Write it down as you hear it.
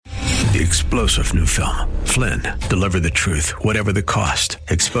The explosive new film, Flynn, deliver the truth, whatever the cost,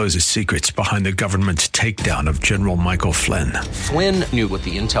 exposes secrets behind the government's takedown of General Michael Flynn. Flynn knew what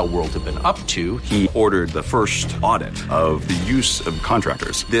the intel world had been up to. He ordered the first audit of the use of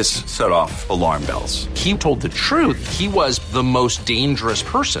contractors. This set off alarm bells. He told the truth. He was the most dangerous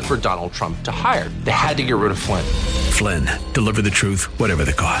person for Donald Trump to hire. They had to get rid of Flynn. Flynn, deliver the truth, whatever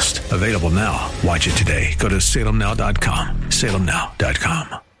the cost. Available now. Watch it today. Go to salemnow.com.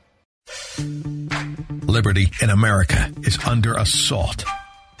 salemnow.com. Liberty in America is under assault.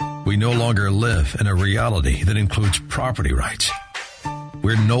 We no longer live in a reality that includes property rights.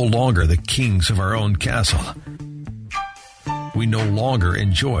 We're no longer the kings of our own castle. We no longer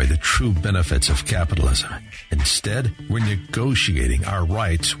enjoy the true benefits of capitalism. Instead, we're negotiating our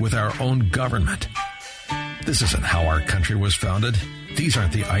rights with our own government. This isn't how our country was founded. These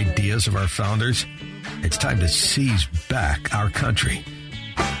aren't the ideas of our founders. It's time to seize back our country.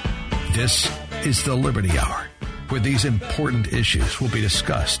 This is the Liberty Hour, where these important issues will be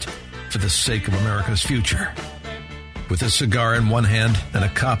discussed for the sake of America's future. With a cigar in one hand and a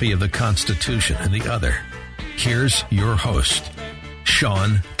copy of the Constitution in the other, here's your host,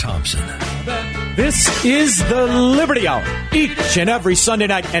 Sean Thompson. This is the Liberty Hour, each and every Sunday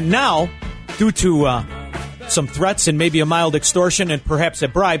night. And now, due to some threats and maybe a mild extortion and perhaps a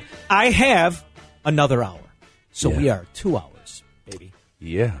bribe, I have another hour. So we are 2 hours, baby.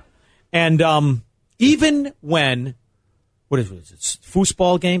 Yeah. And even when, what is it,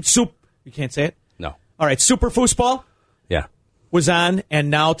 foosball game? You can't say it? No. All right, Super Foosball was on, and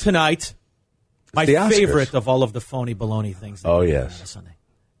now tonight, my favorite of all of the phony baloney things. Oh, yes. On Sunday.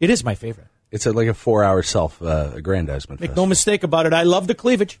 It is my favorite. It's like a 4-hour self-aggrandizement. Make no mistake about it. I love the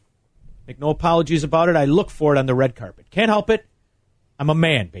cleavage. Make no apologies about it. I look for it on the red carpet. Can't help it. I'm a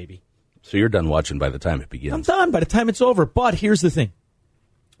man, baby. So you're done watching by the time it begins. I'm done by the time it's over. But here's the thing.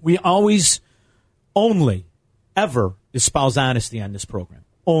 We always, only, ever espouse honesty on this program.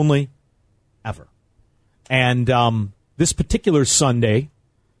 Only, ever. And this particular Sunday,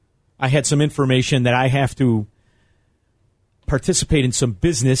 I had some information that I have to participate in some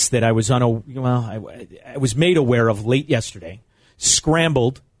business that I was I was made aware of late yesterday.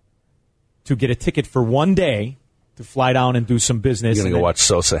 Scrambled to get a ticket for one day to fly down and do some business. You're going to go watch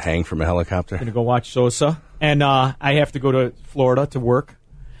Sosa hang from a helicopter? Going to go watch Sosa. And I have to go to Florida to work.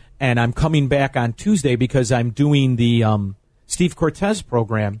 And I'm coming back on Tuesday because I'm doing the Steve Cortez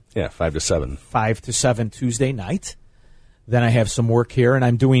program. Yeah, 5 to 7. 5 to 7 Tuesday night. Then I have some work here, and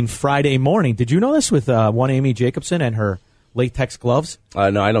I'm doing Friday morning. Did you know this with one Amy Jacobson and her latex gloves?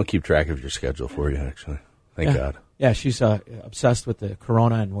 No, I don't keep track of your schedule for you, actually. Thank God. Yeah, she's obsessed with the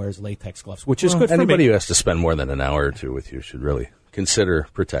corona and wears latex gloves, which is good for me. Anybody who has to spend more than an hour or two with you should really consider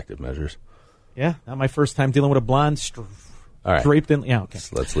protective measures. Yeah, not my first time dealing with a blonde all right. Draped in. Yeah, okay.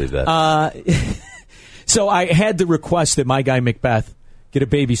 Let's leave that. So I had to request that my guy Macbeth get a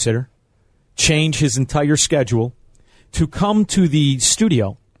babysitter, change his entire schedule to come to the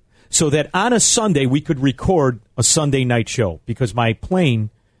studio so that on a Sunday we could record a Sunday night show because my plane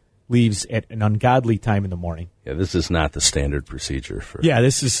leaves at an ungodly time in the morning. Yeah, this is not the standard procedure for. Yeah,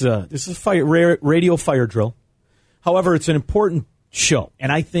 this is radio fire drill. However, it's an important show,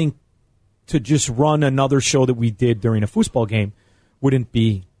 and I think to just run another show that we did during a foosball game wouldn't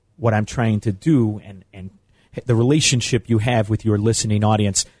be what I'm trying to do, and the relationship you have with your listening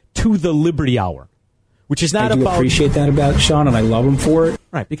audience to the Liberty Hour, which is not about. I appreciate that about Sean, and I love him for it.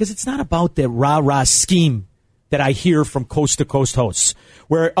 Right, because it's not about that rah-rah scheme that I hear from coast-to-coast hosts,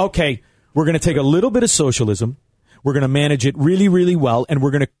 where, okay, we're going to take a little bit of socialism, we're going to manage it really, really well, and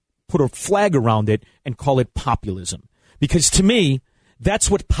we're going to put a flag around it and call it populism. Because to me,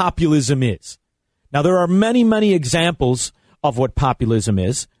 that's what populism is. Now, there are many, many examples of what populism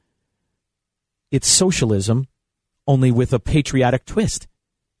is. It's socialism, only with a patriotic twist.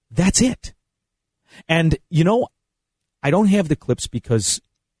 That's it. And, I don't have the clips because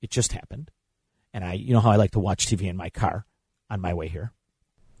it just happened. And you know how I like to watch TV in my car on my way here.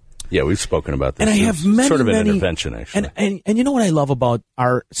 Yeah, we've spoken about this. And I have many, sort of an intervention, actually. And you know what I love about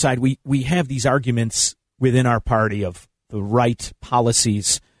our side? We have these arguments within our party of the right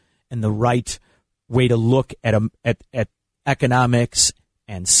policies and the right way to look at economics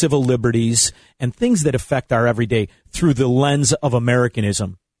and civil liberties and things that affect our everyday through the lens of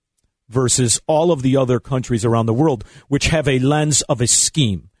Americanism versus all of the other countries around the world, which have a lens of a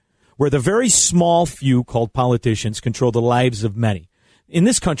scheme, where the very small few called politicians control the lives of many. In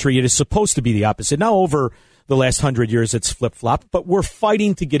this country, it is supposed to be the opposite. Now, over the last 100 years, it's flip-flopped, but we're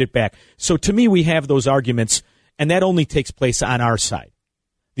fighting to get it back. So to me, we have those arguments, and that only takes place on our side.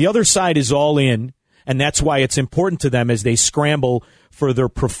 The other side is all in, and that's why it's important to them as they scramble for their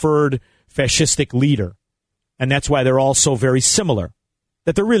preferred fascistic leader. And that's why they're all so very similar.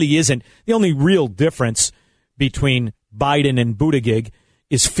 That there really isn't. The only real difference between Biden and Buttigieg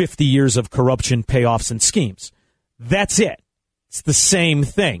is 50 years of corruption, payoffs, and schemes. That's it. It's the same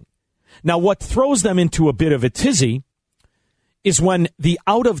thing. Now, what throws them into a bit of a tizzy is when the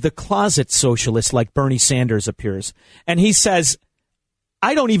out-of-the-closet socialist like Bernie Sanders appears, and he says,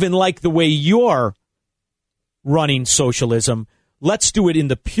 I don't even like the way you're running socialism. Let's do it in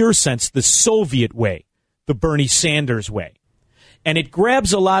the pure sense, the Soviet way, the Bernie Sanders way. And it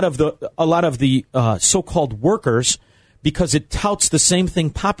grabs a lot of the so-called workers because it touts the same thing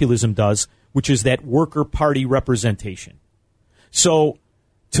populism does, which is that worker party representation. So,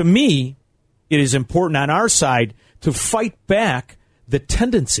 to me, it is important on our side to fight back the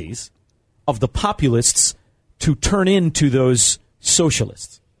tendencies of the populists to turn into those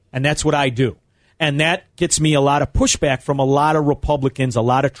socialists. And that's what I do. And that gets me a lot of pushback from a lot of Republicans, a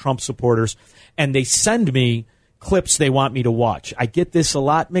lot of Trump supporters, and they send me clips they want me to watch. I get this a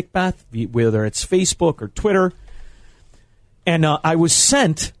lot, Macbeth, whether it's Facebook or Twitter. And I was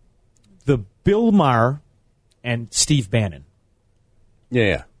sent the Bill Maher and Steve Bannon.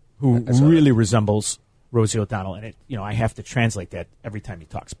 Yeah. Who really resembles Rosie O'Donnell. And I have to translate that every time he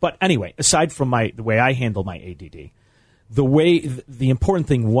talks. But anyway, aside from the way I handle my ADD, the important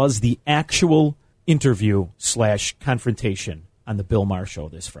thing was the actual interview / confrontation on the Bill Maher show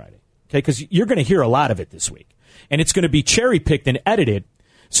this Friday. Okay, because you're going to hear a lot of it this week. And it's going to be cherry-picked and edited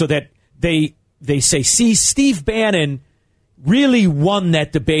so that they say, see, Steve Bannon really won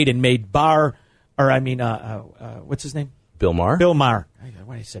that debate and made what's his name? Bill Maher? Bill Maher.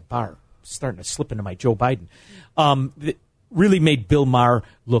 When I said Barr, starting to slip into my Joe Biden. Really made Bill Maher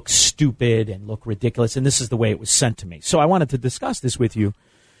look stupid and look ridiculous, and this is the way it was sent to me. So I wanted to discuss this with you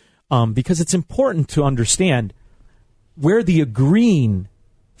because it's important to understand where the agreeing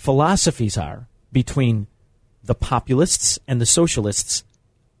philosophies are between the populists and the socialists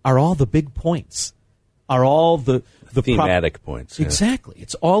are all the big points, are all the thematic points. Yeah. Exactly.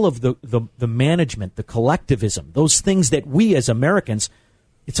 It's all of the management, the collectivism, those things that we as Americans,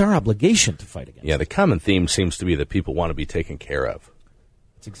 it's our obligation to fight against. Yeah, the common theme seems to be that people want to be taken care of.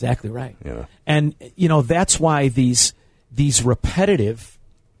 That's exactly right. Yeah. And, that's why these repetitive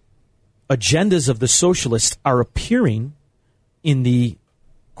agendas of the socialists are appearing in the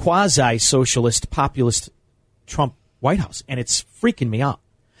quasi-socialist, populist Trump White House, and it's freaking me out.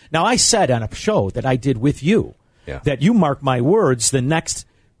 Now, I said on a show that I did with you that you mark my words, the next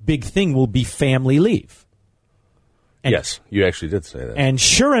big thing will be family leave. And, yes, you actually did say that. And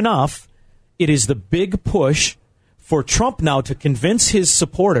sure enough, it is the big push for Trump now to convince his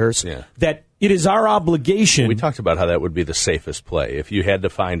supporters that it is our obligation. We talked about how that would be the safest play. If you had to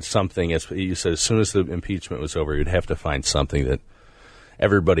find something, as you said, as soon as the impeachment was over, you'd have to find something that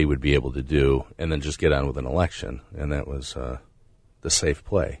everybody would be able to do and then just get on with an election. And that was the safe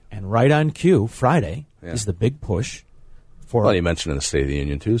play. And right on cue, Friday is the big push. Well, you mentioned in the State of the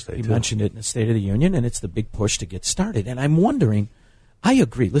Union Tuesday, You mentioned it in the State of the Union, and it's the big push to get started. And I'm wondering, I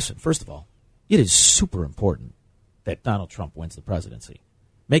agree. Listen, first of all, it is super important that Donald Trump wins the presidency.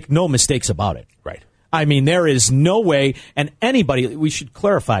 Make no mistakes about it. Right. I mean, there is no way, and anybody, we should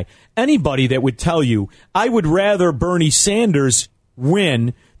clarify, anybody that would tell you, I would rather Bernie Sanders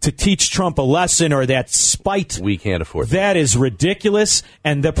win to teach Trump a lesson or that spite. We can't afford that. That is ridiculous.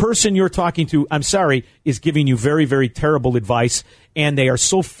 And the person you're talking to, I'm sorry, is giving you very, very terrible advice. And they are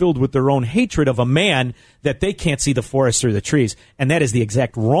so filled with their own hatred of a man that they can't see the forest through the trees. And that is the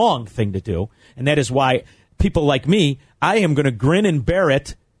exact wrong thing to do. And that is why people like me, I am going to grin and bear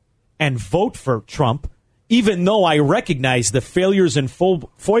it and vote for Trump, even though I recognize the failures and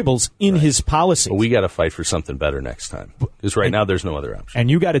foibles in his policies. But we got to fight for something better next time. Because right now there's no other option.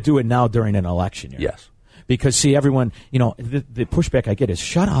 And you got to do it now during an election year. Yes. Because, see, everyone, the pushback I get is,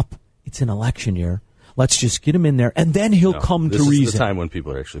 shut up. It's an election year. Let's just get him in there, and then he'll come to reason. This is the time when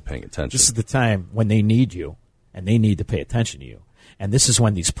people are actually paying attention. This is the time when they need you, and they need to pay attention to you. And this is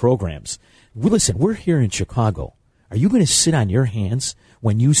when these programs... Listen, we're here in Chicago. Are you going to sit on your hands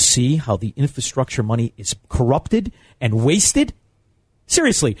when you see how the infrastructure money is corrupted and wasted?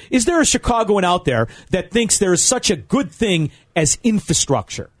 Seriously, is there a Chicagoan out there that thinks there is such a good thing as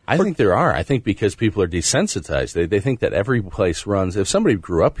infrastructure? I think there are. I think because people are desensitized. They think that every place runs. If somebody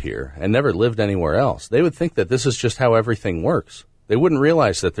grew up here and never lived anywhere else, they would think that this is just how everything works. They wouldn't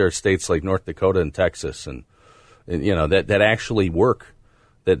realize that there are states like North Dakota and Texas and that actually work,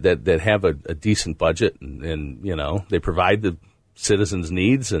 that have a decent budget and they provide the citizens'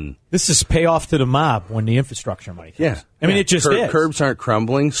 needs. And this is payoff to the mob when the infrastructure money comes. Yeah. I mean, it just is. Curbs aren't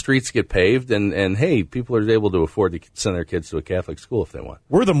crumbling, streets get paved, and hey, people are able to afford to send their kids to a Catholic school if they want.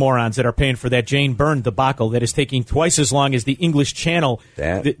 We're the morons that are paying for that Jane Byrne debacle that is taking twice as long as the English Channel,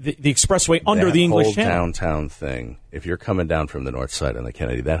 the expressway under the English Channel. That whole downtown thing, if you're coming down from the north side on the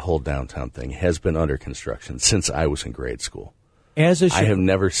Kennedy, that whole downtown thing has been under construction since I was in grade school. I have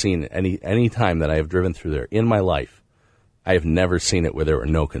never seen any time that I have driven through there in my life. I have never seen it where there were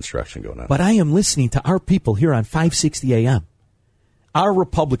no construction going on. But I am listening to our people here on 560 AM. Our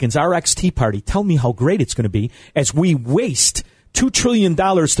Republicans, our ex-Tea Party, tell me how great it's going to be as we waste $2 trillion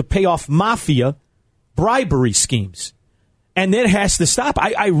to pay off mafia bribery schemes. And it has to stop.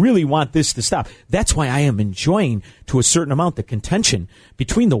 I really want this to stop. That's why I am enjoying, to a certain amount, the contention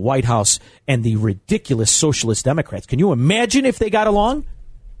between the White House and the ridiculous socialist Democrats. Can you imagine if they got along?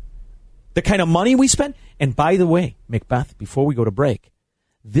 The kind of money we spend? And by the way, Macbeth, before we go to break,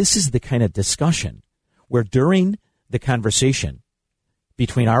 this is the kind of discussion where during the conversation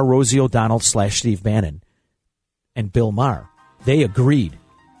between our Rosie O'Donnell / Steve Bannon and Bill Maher, they agreed.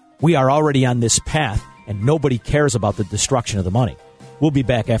 We are already on this path, and nobody cares about the destruction of the money. We'll be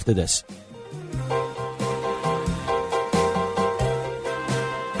back after this.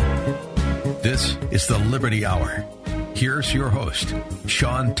 This is the Liberty Hour. Here's your host,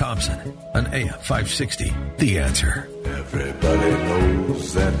 Sean Thompson, on AM 560, The Answer. Everybody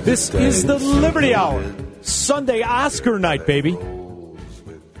knows that this is the Liberty Hour. Sunday Oscar night, baby.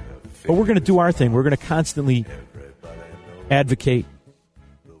 But we're going to do our thing. We're going to constantly advocate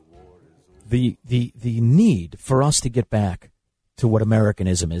the need for us to get back to what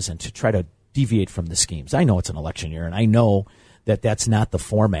Americanism is and to try to deviate from the schemes. I know it's an election year, and I know that that's not the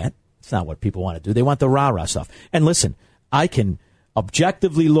format. It's not what people want to do. They want the rah-rah stuff. And listen, I can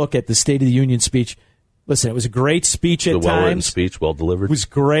objectively look at the State of the Union speech. Listen, it was a great speech at times. The well-written speech, well-delivered. It was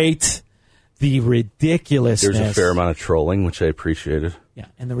great. The ridiculousness. There's a fair amount of trolling, which I appreciated. Yeah,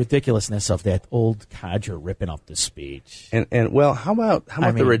 and the ridiculousness of that old codger ripping up the speech. And well, how about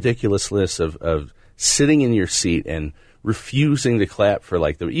the ridiculousness of sitting in your seat and refusing to clap for,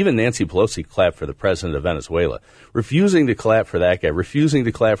 like, even Nancy Pelosi clapped for the president of Venezuela, refusing to clap for that guy, refusing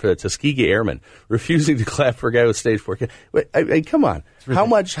to clap for the Tuskegee Airmen, refusing to clap for a guy with stage 4 cancer. Come on. How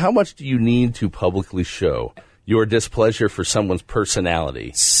much do you need to publicly show your displeasure for someone's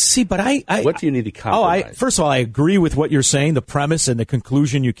personality? See, but what do you need to compromise? First of all, I agree with what you're saying, the premise and the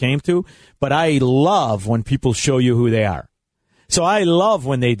conclusion you came to, but I love when people show you who they are. So I love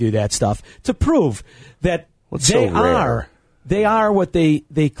when they do that stuff to prove that they are what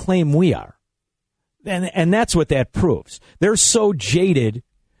they claim we are. And that's what that proves. They're so jaded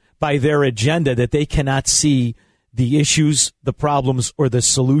by their agenda that they cannot see the issues, the problems, or the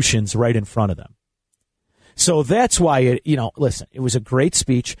solutions right in front of them. So that's why, listen, it was a great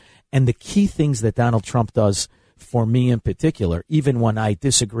speech. And the key things that Donald Trump does for me in particular, even when I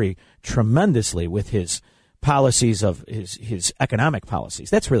disagree tremendously with his policies of his economic policies,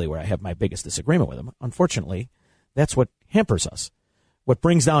 that's really where I have my biggest disagreement with him. Unfortunately, that's what hampers us. What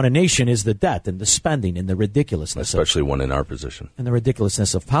brings down a nation is the debt and the spending and the ridiculousness. Especially one in our position. And the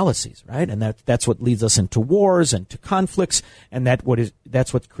ridiculousness of policies, right? And that's what leads us into wars and to conflicts, and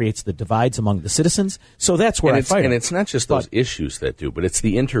that's what creates the divides among the citizens. So that's where I fight. And it's not just those issues that do, but it's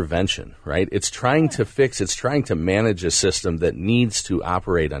the intervention, right? It's trying to fix, it's trying to manage a system that needs to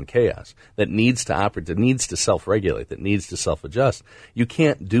operate on chaos, that needs to operate, that needs to self-regulate, that needs to self-adjust. You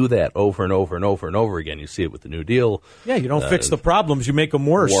can't do that over and over and over and over again. You see it with the New Deal. Yeah, you don't fix the problems. You make them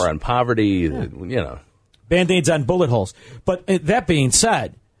worse. War on poverty, Band-Aids on bullet holes. But that being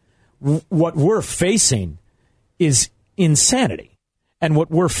said, what we're facing is insanity. And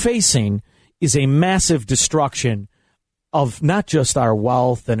what we're facing is a massive destruction of not just our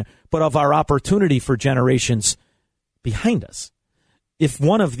wealth, but of our opportunity for generations behind us. If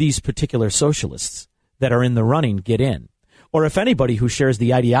one of these particular socialists that are in the running get in, or if anybody who shares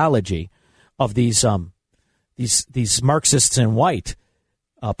the ideology of these Marxists in white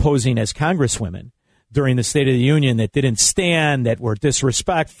posing as congresswomen during the State of the Union that didn't stand, that were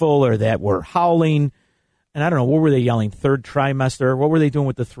disrespectful, or that were howling. And I don't know, what were they yelling? Third trimester? What were they doing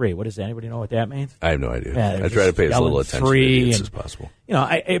with the three? What does anybody know what that means? I have no idea. I try to pay as little attention to idiots as possible.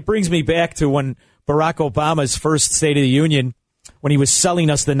 It brings me back to when Barack Obama's first State of the Union, when he was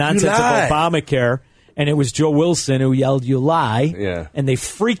selling us the nonsense of Obamacare, and it was Joe Wilson who yelled, "You lie!" Yeah. And they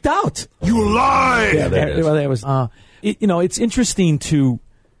freaked out. You lie! Yeah, that was. It's interesting to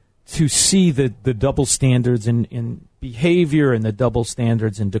see the double standards in behavior and the double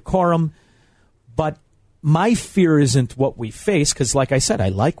standards in decorum. But my fear isn't what we face, because, like I said, I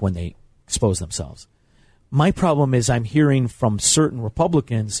like when they expose themselves. My problem is I'm hearing from certain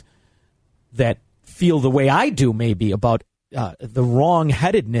Republicans that feel the way I do maybe about the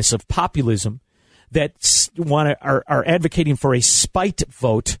wrong-headedness of populism that are advocating for a spite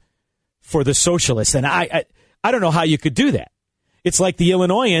vote for the socialists. And I don't know how you could do that. It's like the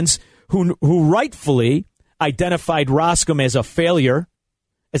Illinoisans who rightfully identified Roscom as a failure,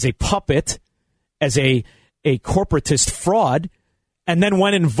 as a puppet, as a corporatist fraud, and then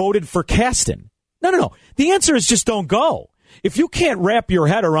went and voted for Kasten. No. The answer is just don't go. If you can't wrap your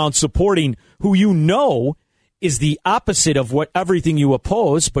head around supporting who you know is the opposite of what everything you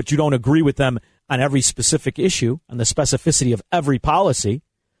oppose, but you don't agree with them on every specific issue, on the specificity of every policy,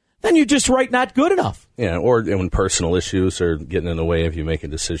 then you just write not good enough. Yeah, or when personal issues are getting in the way of you making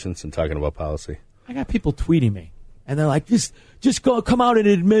decisions and talking about policy. I got people tweeting me, and they're like, just come out and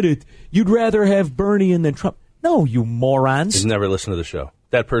admit it. You'd rather have Bernie than Trump. No, you morons. He's never listened to the show.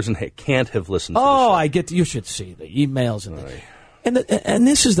 That person can't have listened to the show. Oh, I get you should see the emails. And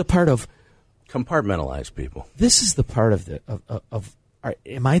this is the part of... Compartmentalize people. This is the part of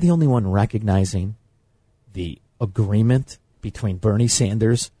am I the only one recognizing the agreement between Bernie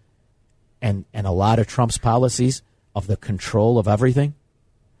Sanders and a lot of Trump's policies of the control of everything,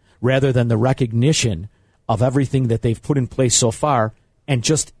 rather than the recognition of everything that they've put in place so far and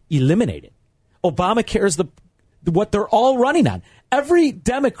just eliminate it? Obamacare is what they're all running on. Every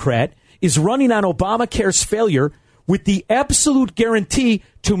Democrat is running on Obamacare's failure with the absolute guarantee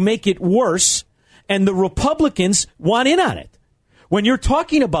to make it worse, and the Republicans want in on it. When you're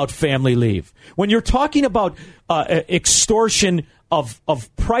talking about family leave, when you're talking about extortion of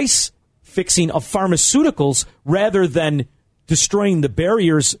price fixing of pharmaceuticals rather than destroying the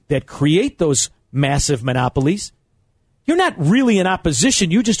barriers that create those massive monopolies, you're not really in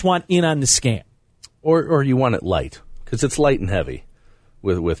opposition. You just want in on the scam. Or you want it light, because it's light and heavy.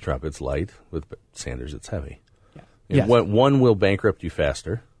 With Trump, it's light. With Sanders, it's heavy. Yeah. Yes. One will bankrupt you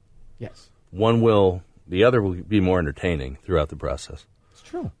faster. Yes. The other will be more entertaining throughout the process. It's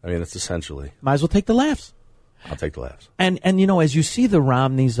true. I mean, it's essentially... Might as well take the laughs. I'll take the laughs. And as you see the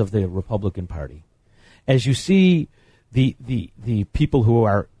Romneys of the Republican Party, as you see the people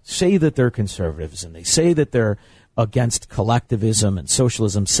who say that they're conservatives and they say that they're against collectivism and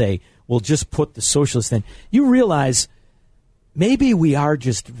socialism, say, we'll just put the socialist in, you realize maybe we are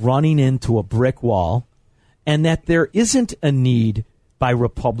just running into a brick wall and that there isn't a need by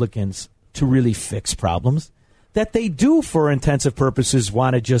Republicans to really fix problems, that they do, for intensive purposes,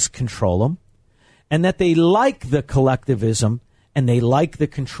 want to just control them, and that they like the collectivism and they like the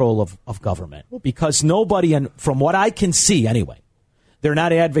control of government. Because nobody, and from what I can see anyway, they're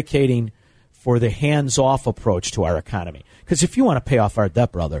not advocating for the hands-off approach to our economy. Because if you want to pay off our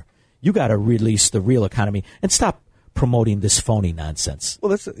debt, brother, you got to release the real economy and stop promoting this phony nonsense.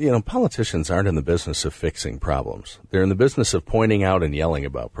 Well, politicians aren't in the business of fixing problems. They're in the business of pointing out and yelling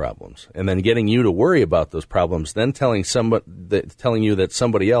about problems, and then getting you to worry about those problems, then telling you that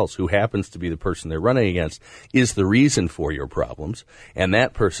somebody else who happens to be the person they're running against is the reason for your problems, and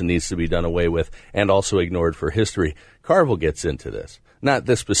that person needs to be done away with and also ignored for history. Carville gets into this. Not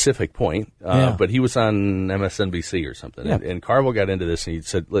this specific point, but he was on MSNBC or something, and Carville got into this, and he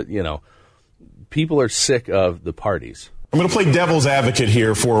said, people are sick of the parties. I'm going to play devil's advocate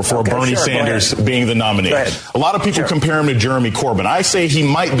here for Bernie Sanders being the nominee. A lot of people compare him to Jeremy Corbyn. I say he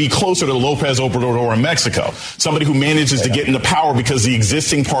might be closer to Lopez Obrador in Mexico, somebody who manages to get into power because the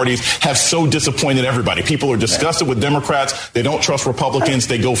existing parties have so disappointed everybody. People are disgusted with Democrats. They don't trust Republicans.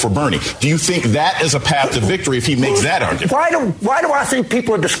 They go for Bernie. Do you think that is a path to victory if he makes that argument? Why do I think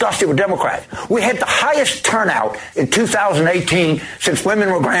people are disgusted with Democrats? We had the highest turnout in 2018 since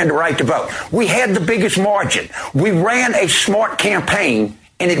women were granted the right to vote. We had the biggest margin. We ran a smart campaign,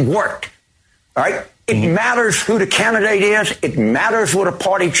 and it worked. All right? It matters who the candidate is. It matters what a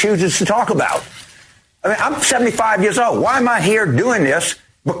party chooses to talk about. I mean, I'm 75 years old. Why am I here doing this?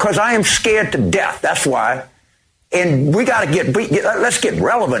 Because I am scared to death. That's why. And we got to let's get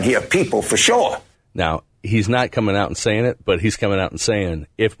relevant here, people, for sure. Now, he's not coming out and saying it, but he's coming out and saying,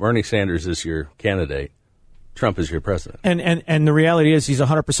 if Bernie Sanders is your candidate, Trump is your president. And the reality is he's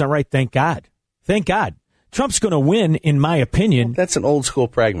 100% right. Thank God. Thank God. Trump's going to win, in my opinion. Well, that's an old school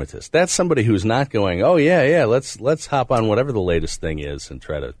pragmatist. That's somebody who's not going, oh, yeah, let's hop on whatever the latest thing is and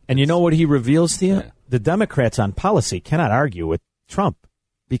try to... And you know what he reveals to you? Yeah. The Democrats on policy cannot argue with Trump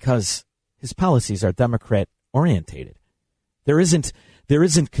because his policies are Democrat-orientated. There isn't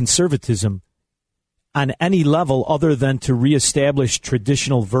conservatism on any level other than to reestablish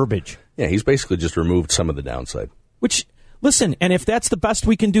traditional verbiage. Yeah, he's basically just removed some of the downside. Listen, and if that's the best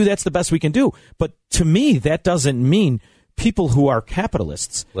we can do, that's the best we can do. But to me, that doesn't mean people who are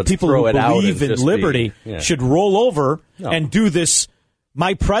capitalists, Let's people throw who it out believe and in just liberty, be- yeah. should roll over No. and do this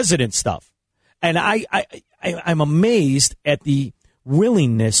my president stuff. And I'm amazed at the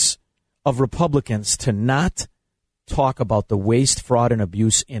willingness of Republicans to not talk about the waste, fraud, and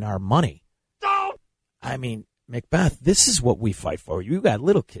abuse in our money. I mean, Macbeth, this is what we fight for. You got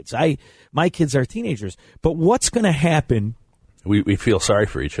little kids. My kids are teenagers. But what's going to happen? We feel sorry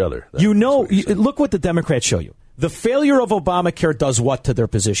for each other. Look what the Democrats show you. The failure of Obamacare does what to their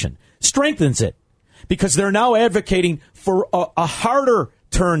position? Strengthens it. Because they're now advocating for a harder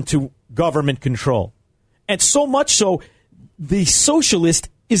turn to government control. And so much so, the socialist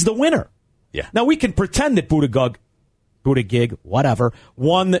is the winner. Yeah. Now, we can pretend that Buttigieg, whatever,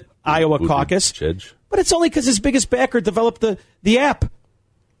 won the Iowa caucus. But it's only because his biggest backer developed the app.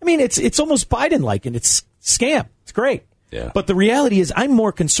 I mean, it's almost Biden-like, and it's scam. It's great. Yeah. But the reality is I'm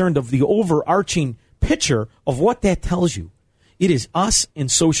more concerned of the overarching picture of what that tells you. It is us and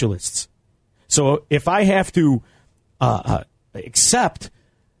socialists. So if I have to accept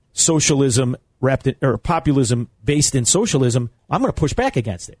socialism wrapped in, or populism based in socialism, I'm going to push back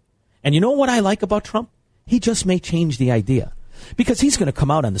against it. And you know what I like about Trump? He just may change the idea. Because he's going to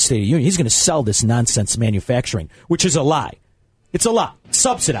come out on the State of the Union. He's going to sell this nonsense manufacturing, which is a lie. It's a lie.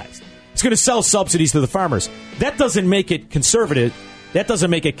 Subsidized. He's going to sell subsidies to the farmers. That doesn't make it conservative. That doesn't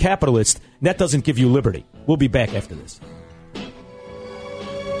make it capitalist. That doesn't give you liberty. We'll be back after this.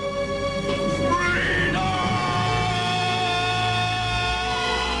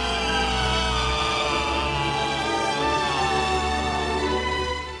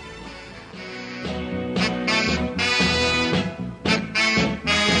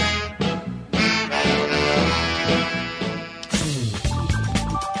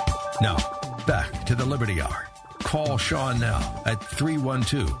 Now, back to the Liberty Hour. Call Sean now at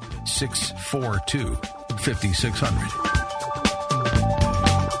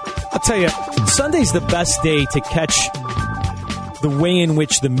 312-642-5600. I'll tell you, Sunday's the best day to catch the way in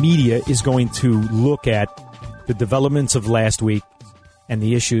which the media is going to look at the developments of last week and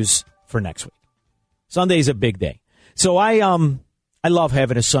the issues for next week. Sunday's a big day. So I love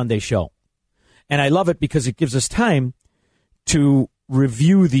having a Sunday show. And I love it because it gives us time to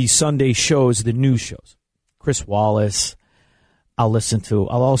review the Sunday shows, the news shows. Chris Wallace, I'll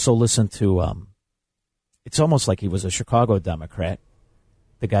also listen to, it's almost like he was a Chicago Democrat,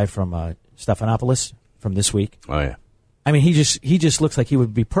 the guy from Stephanopoulos from This Week. Oh, yeah. I mean, he just looks like he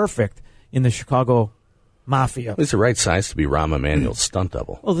would be perfect in the Chicago Mafia. He's the right size to be Rahm Emanuel's stunt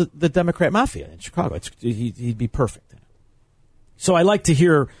double. Well, the Democrat Mafia in Chicago, he'd be perfect. So I like to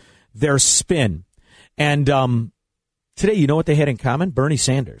hear their spin. And today, you know what they had in common? Bernie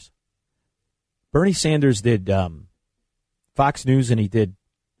Sanders. Bernie Sanders did Fox News and he did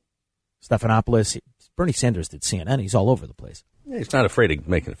Stephanopoulos. Bernie Sanders did CNN. He's all over the place. Yeah, he's not afraid of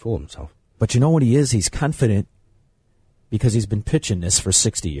making a fool of himself. But you know what he is? He's confident because he's been pitching this for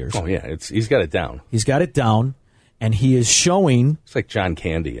 60 years. Oh, yeah. He's got it down. He's got it down, and he is showing... It's like John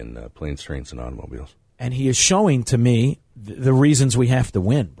Candy in Planes, Trains, and Automobiles. And he is showing to me the reasons we have to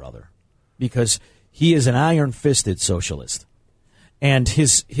win, brother. Because he is an iron-fisted socialist. And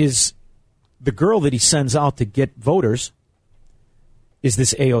the girl that he sends out to get voters is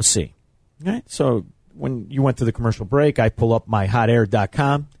this AOC. Okay? So when you went to the commercial break, I pull up my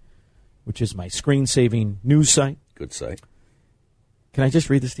hotair.com, which is my screen-saving news site. Good site. Can I just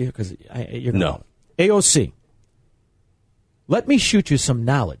read this to you? Because you're gonna No. AOC. Let me shoot you some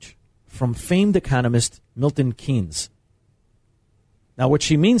knowledge from famed economist Milton Keynes. Now, what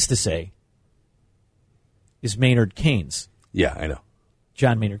she means to say is Maynard Keynes. Yeah, I know.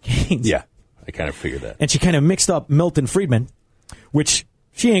 John Maynard Keynes. Yeah, I kind of figured that. And she kind of mixed up Milton Friedman, which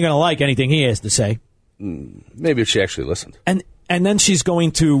she ain't going to like anything he has to say. Maybe if she actually listened. And then she's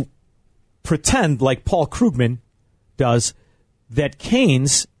going to pretend, like Paul Krugman does, that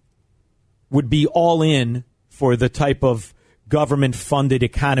Keynes would be all in for the type of government-funded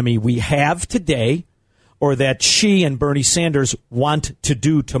economy we have today, or that she and Bernie Sanders want to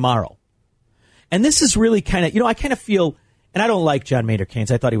do tomorrow. And this is really kind of, I kind of feel, and I don't like John Maynard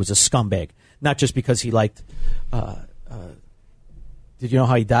Keynes. I thought he was a scumbag, not just because he liked, did you know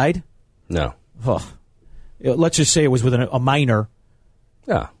how he died? No. Oh, let's just say it was with a minor.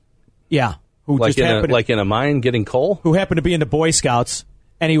 Yeah. Yeah. Who like just in happened like in a mine getting coal? Who happened to be in the Boy Scouts,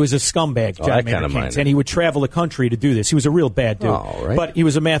 and he was a scumbag, John that Maynard kind of Keynes. miner. And he would travel the country to do this. He was a real bad dude. Oh, right. But he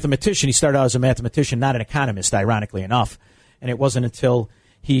was a mathematician. He started out as a mathematician, not an economist, ironically enough. And it wasn't until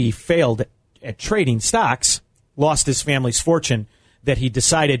he failed at trading stocks, lost his family's fortune, that he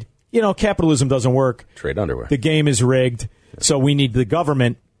decided, capitalism doesn't work. Trade underwear. The game is rigged, so we need the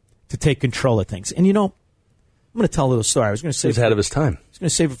government to take control of things. And, I'm going to tell a little story. I was going to say he's ahead of his time. I was going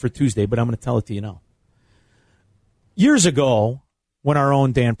to save it for Tuesday, but I'm going to tell it to you now. Years ago, when our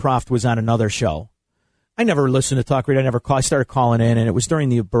own Dan Proft was on another show, I never listened to talk radio. I started calling in, and it was during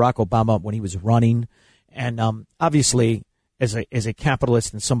the Barack Obama when he was running. And obviously, as a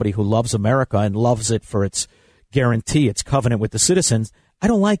capitalist and somebody who loves America and loves it for its guarantee, its covenant with the citizens, I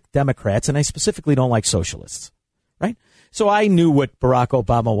don't like Democrats, and I specifically don't like socialists, right? So I knew what Barack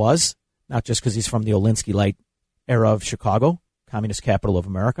Obama was, not just because he's from the Olinsky Light era of Chicago, communist capital of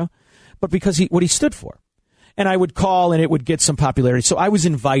America, but because what he stood for. And I would call, and it would get some popularity. So I was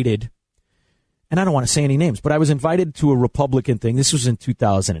invited, and I don't want to say any names, but I was invited to a Republican thing. This was in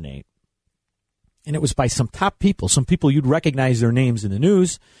 2008. And it was by some top people, some people you'd recognize their names in the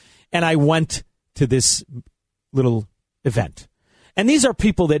news. And I went to this little event. And these are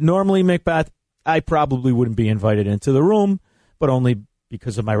people that normally, Macbeth, I probably wouldn't be invited into the room, but only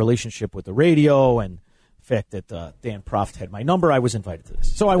because of my relationship with the radio and the fact that Dan Proft had my number, I was invited to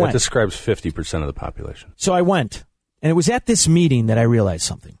this. So I went. That describes 50% of the population. So I went. And it was at this meeting that I realized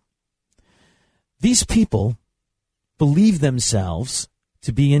something. These people believe themselves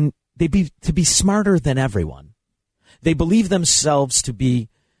to be smarter than everyone. They believe themselves to be,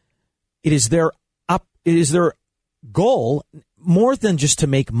 it is their goal more than just to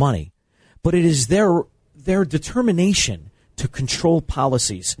make money, but it is their determination to control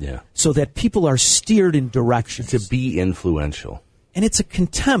policies so that people are steered in directions. To be influential. And it's a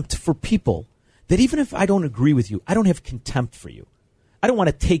contempt for people that even if I don't agree with you, I don't have contempt for you. I don't want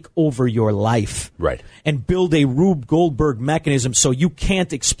to take over your life and build a Rube Goldberg mechanism so you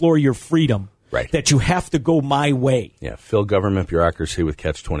can't explore your freedom, that you have to go my way. Yeah, fill government bureaucracy with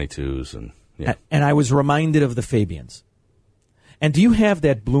catch-22s. And I was reminded of the Fabians. And do you have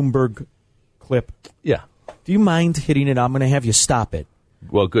that Bloomberg clip? Yeah. Do you mind hitting it? I'm going to have you stop it.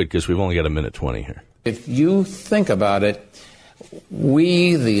 Well, good, because we've only got 1:20 here. If you think about it,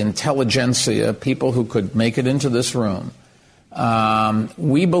 we, the intelligentsia, people who could make it into this room,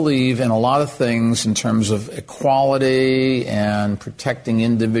 we believe in a lot of things in terms of equality and protecting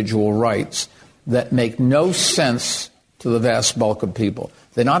individual rights that make no sense to the vast bulk of people.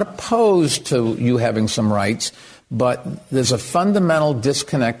 They're not opposed to you having some rights, but there's a fundamental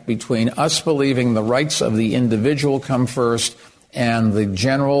disconnect between us believing the rights of the individual come first and the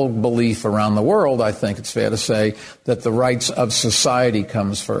general belief around the world, I think it's fair to say, that the rights of society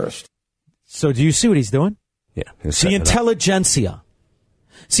comes first. So do you see what he's doing? Yeah. The intelligentsia.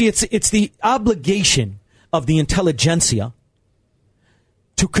 See, it's the obligation of the intelligentsia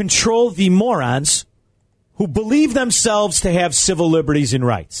to control the morons who believe themselves to have civil liberties and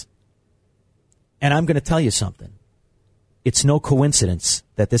rights. And I'm going to tell you something. It's no coincidence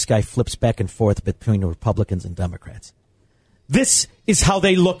that this guy flips back and forth between the Republicans and Democrats. This is how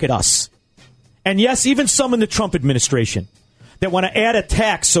they look at us. And yes, even some in the Trump administration that want to add a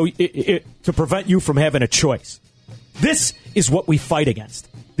tax to prevent you from having a choice. This is what we fight against.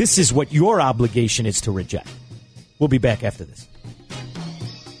 This is what your obligation is to reject. We'll be back after this.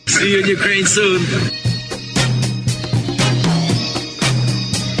 See you in Ukraine soon.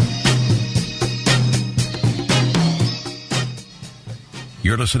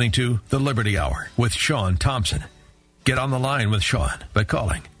 You're listening to The Liberty Hour with Sean Thompson. Get on the line with Sean by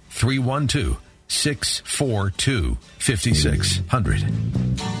calling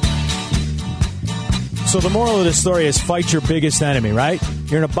 312-642-5600. So the moral of the story is fight your biggest enemy, right?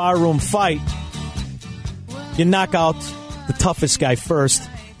 You're in a barroom fight. You knock out the toughest guy first.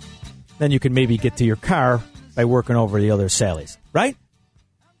 Then you can maybe get to your car by working over the other Sallys, right?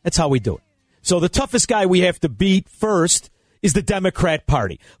 That's how we do it. So the toughest guy we have to beat first is the Democrat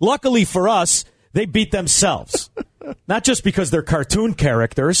Party. Luckily for us, they beat themselves. Not just because they're cartoon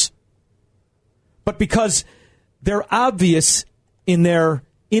characters, but because they're obvious in their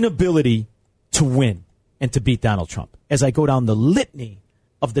inability to win and to beat Donald Trump. As I go down the litany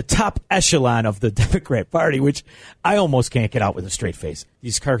of the top echelon of the Democrat Party, which I almost can't get out with a straight face,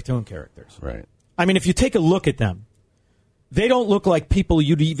 these cartoon characters. Right. I mean, if you take a look at them, they don't look like people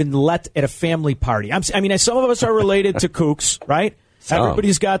you'd even let at a family party. I mean, some of us are related to kooks, right?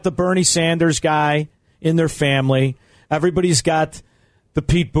 Everybody's got the Bernie Sanders guy in their family. Everybody's got the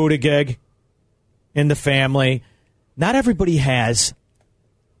Pete Buttigieg in the family. Not everybody has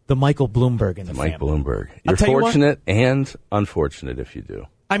the Michael Bloomberg in the family. Mike Bloomberg. You're fortunate and unfortunate if you do.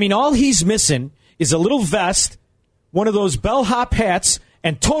 I mean, all he's missing is a little vest, one of those bellhop hats,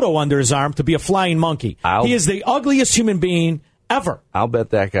 and Toto under his arm to be a flying monkey. He is the ugliest human being ever. I'll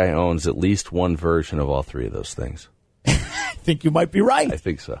bet that guy owns at least one version of all three of those things. I think you might be right. I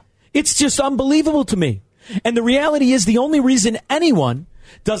think so. It's just unbelievable to me. And the reality is the only reason anyone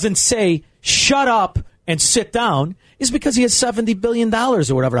doesn't say, shut up and sit down is because he has $70 billion or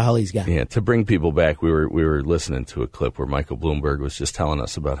whatever the hell he's got. Yeah, to bring people back, we were listening to a clip where Michael Bloomberg was just telling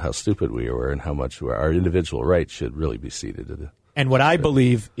us about how stupid we were and how much our individual rights should really be ceded to the. And what I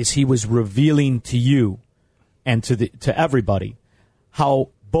believe is he was revealing to you and to everybody how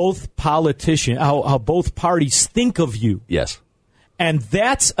both politicians, how both parties think of you. Yes. And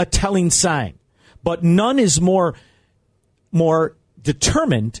that's a telling sign. But none is more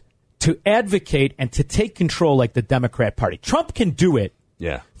determined to advocate and to take control like the Democrat Party. Trump can do it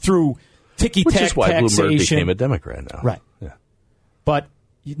through ticky-tack taxation. Which is why Bloomberg became a Democrat now. Right. Yeah. But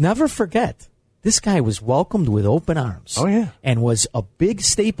you never forget, this guy was welcomed with open arms. Oh, yeah. And was a big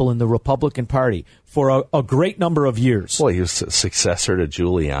staple in the Republican Party for a great number of years. Well, he was a successor to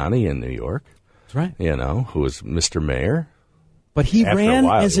Giuliani in New York. That's right. You know, who was Mr. Mayor. But he ran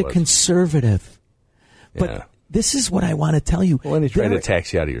as a conservative. But this is what I want to tell you. Well, and he tried to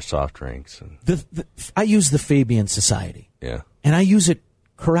tax you out of your soft drinks. And I use the Fabian Society. Yeah. And I use it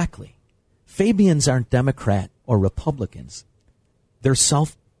correctly. Fabians aren't Democrat or Republicans. They're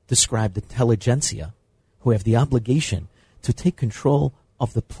self-described intelligentsia who have the obligation to take control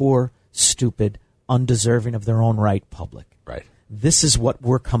of the poor, stupid, undeserving of their own right public. Right. This is what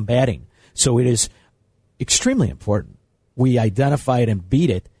we're combating. So it is extremely important we identify it and beat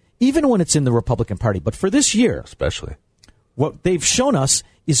it, even when it's in the Republican Party. But for this year, especially, what they've shown us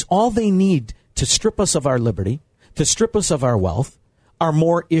is all they need to strip us of our liberty, to strip us of our wealth, are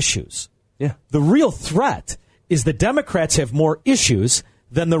more issues. Yeah. The real threat is the Democrats have more issues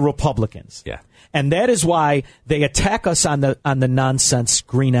than the Republicans. Yeah. And that is why they attack us on the nonsense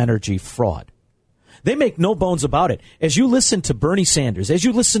green energy fraud. They make no bones about it. As you listen to Bernie Sanders, as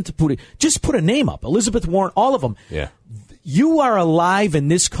you listen to Putin, just put a name up, Elizabeth Warren, all of them. Yeah. You are alive in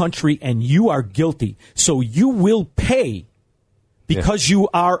this country and you are guilty. So you will pay because you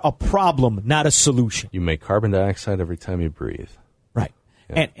are a problem, not a solution. You make carbon dioxide every time you breathe. Right.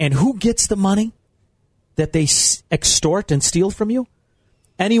 Yeah. And who gets the money that they extort and steal from you?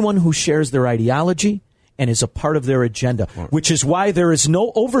 Anyone who shares their ideology and is a part of their agenda, which is why there is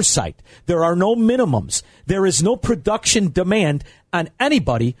no oversight. There are no minimums. There is no production demand on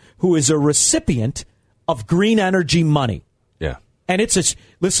anybody who is a recipient of green energy money. Yeah. And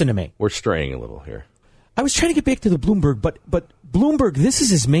listen to me. We're straying a little here. I was trying to get back to the Bloomberg, but Bloomberg, this is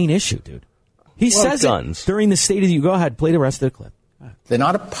his main issue, dude. He says it during the State of the Union. Go ahead, play the rest of the clip. They're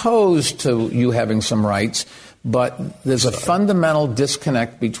not opposed to you having some rights, but there's a fundamental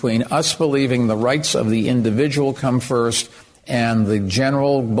disconnect between us believing the rights of the individual come first and the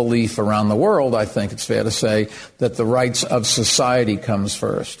general belief around the world, I think it's fair to say, that the rights of society comes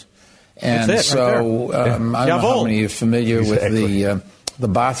first. And so I don't know how many are familiar with the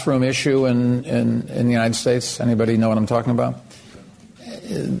bathroom issue in the United States. Anybody know what I'm talking about?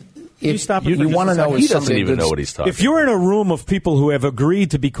 If you want to know, he doesn't even know what he's talking about. If you're in a room of people who have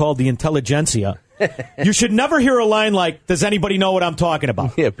agreed to be called the intelligentsia, you should never hear a line like, does anybody know what I'm talking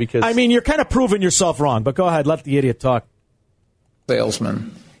about? Yeah, because... I mean, you're kind of proving yourself wrong, but go ahead, let the idiot talk.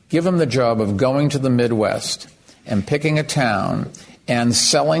 Salesman, give him the job of going to the Midwest and picking a town and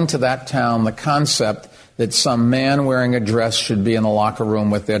selling to that town the concept that some man wearing a dress should be in the locker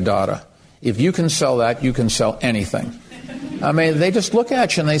room with their daughter. If you can sell that, you can sell anything. I mean, they just look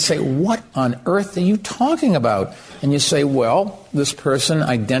at you and they say, what on earth are you talking about? And you say, well, this person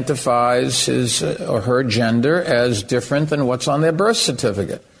identifies his or her gender as different than what's on their birth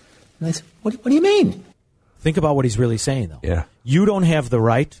certificate. And they say, what do you mean? Think about what he's really saying, though. Yeah. You don't have the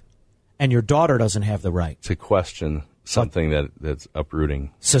right, and your daughter doesn't have the right. To question something that's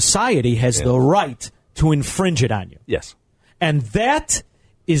uprooting. Society has the right to infringe it on you. Yes. And that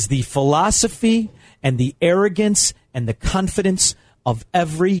is the philosophy and the arrogance and the confidence of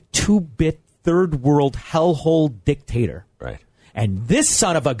every two-bit third-world hellhole dictator. Right. And this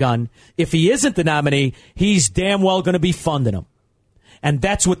son of a gun, if he isn't the nominee, he's damn well going to be funding him. And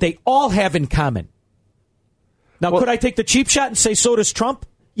that's what they all have in common. Now, could I take the cheap shot and say so does Trump?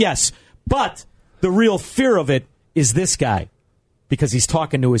 Yes. But the real fear of it is this guy, because he's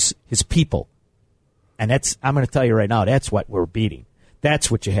talking to his people. And I'm going to tell you right now, that's what we're beating. That's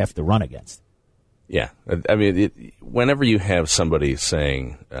what you have to run against. Yeah. I mean, whenever you have somebody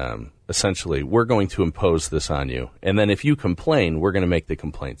saying, essentially, we're going to impose this on you, and then if you complain, we're going to make the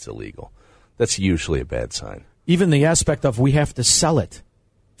complaints illegal, that's usually a bad sign. Even the aspect of we have to sell it.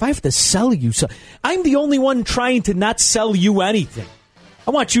 If I have to sell you, I'm the only one trying to not sell you anything.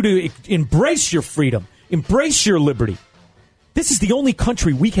 I want you to embrace your freedom, embrace your liberty. This is the only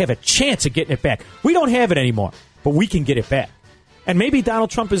country we have a chance of getting it back. We don't have it anymore, but we can get it back. And maybe Donald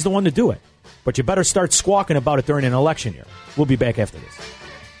Trump is the one to do it. But you better start squawking about it during an election year. We'll be back after this.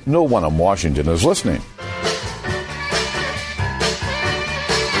 No one in Washington is listening.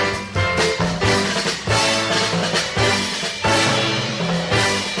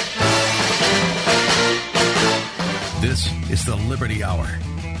 the Liberty Hour.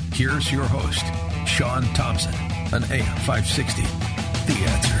 Here's your host, Sean Thompson, on AM 560. The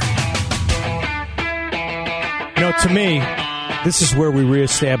Answer. You know, to me, this is where we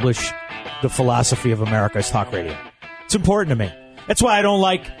reestablish the philosophy of America's talk radio. It's important to me. That's why I don't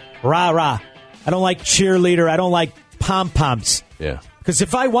like rah-rah. I don't like cheerleader. I don't like pom-poms. Yeah. Because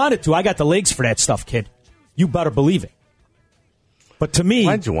if I wanted to, I got the legs for that stuff, kid. You better believe it. But to me...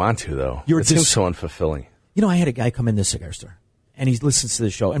 Why'd you want to, though? It seems so unfulfilling. You know, I had a guy come in the cigar store, and he listens to the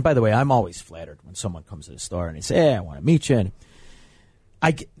show. And by the way, I'm always flattered when someone comes to the store and they say, hey, I want to meet you. And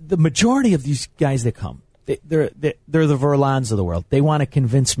the majority of these guys that come, they're the Verlons of the world. They want to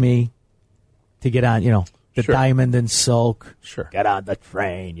convince me to get on, the Sure. Diamond and Silk. Sure. Get on the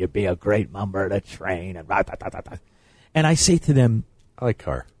train. You'd be a great member of the train. And, rah, rah, rah, rah. And I say to them, I like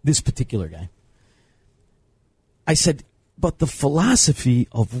car. This particular guy, I said, but the philosophy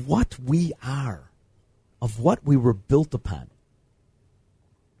of what we are, of what we were built upon,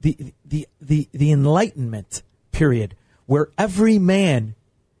 the Enlightenment period, where every man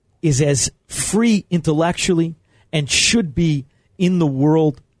is as free intellectually and should be in the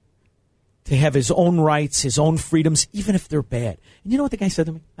world to have his own rights, his own freedoms, even if they're bad. And you know what the guy said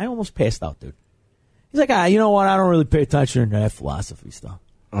to me? I almost passed out, dude. He's like, you know what? I don't really pay attention to that philosophy stuff.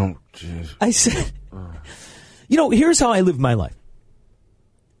 Oh, jeez. I said, here's how I live my life.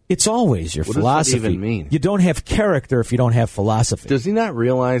 It's always your philosophy. What does that even mean? You don't have character if you don't have philosophy. Does he not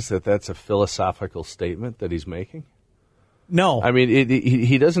realize that that's a philosophical statement that he's making? No. I mean,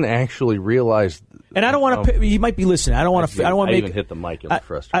 he doesn't actually realize. And I don't want to. He might be listening. I don't want to. I don't want to make. Even hit the mic and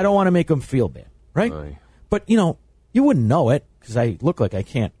frustrate. I don't want to make him feel bad, right? But you wouldn't know it because I look like I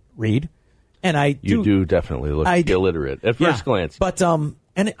can't read, and You do definitely look illiterate at first glance. But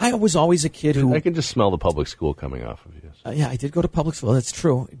and I was always a kid who I can just smell the public school coming off of you. Yeah, I did go to public school. That's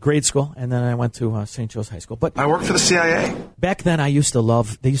true. Grade school, and then I went to St. Joe's High School. But I worked for the CIA. Back then, I used to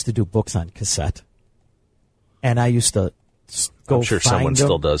love. They used to do books on cassette, and I used to go. I'm sure find someone them.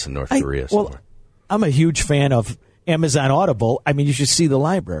 still does in North Korea somewhere. Well, I'm a huge fan of Amazon Audible. I mean, you should see the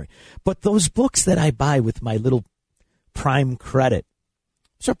library. But those books that I buy with my little Prime credit,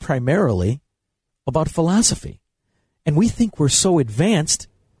 those are primarily about philosophy, and we think we're so advanced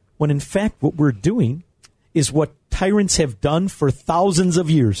when, in fact, what we're doing is what tyrants have done for thousands of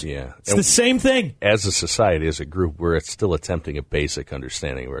years. Yeah. It's the same thing. As a society, as a group, we're still attempting a basic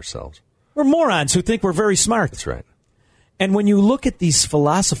understanding of ourselves. We're morons who think we're very smart. That's right. And when you look at these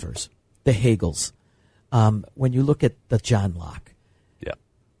philosophers, the Hegels, when you look at the John Locke,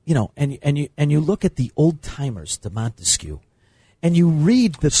 and you look at the old timers, the Montesquieu, and you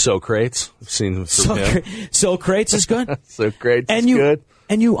read the Socrates. I've seen Socrates is good. Socrates is good.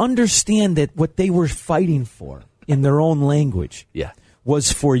 And you understand that what they were fighting for in their own language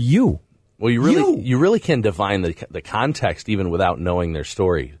was for you. Well, you really can divine the context even without knowing their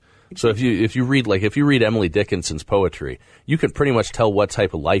story. So if you read Emily Dickinson's poetry, you can pretty much tell what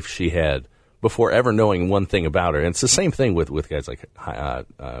type of life she had before ever knowing one thing about her. And it's the same thing with guys like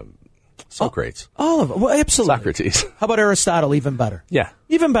Socrates. All of them. Well, absolutely. Socrates. How about Aristotle? Even better. Yeah.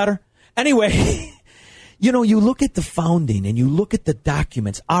 Even better. Anyway, you look at the founding and you look at the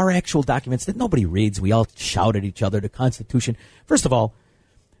documents, our actual documents that nobody reads. We all shout at each other, the Constitution. First of all,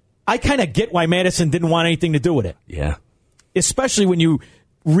 I kind of get why Madison didn't want anything to do with it. Yeah. Especially when you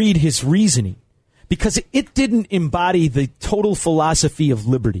read his reasoning, because it didn't embody the total philosophy of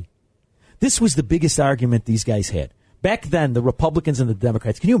liberty. This was the biggest argument these guys had. Back then, the Republicans and the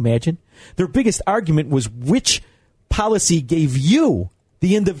Democrats, can you imagine? Their biggest argument was which policy gave you,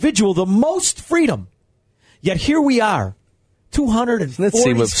 the individual, the most freedom. Yet here we are,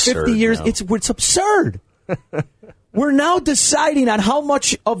 250 years. Now? It's absurd. We're now deciding on how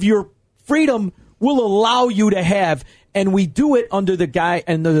much of your freedom will allow you to have, and we do it under the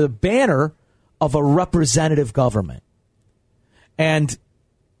banner of a representative government. And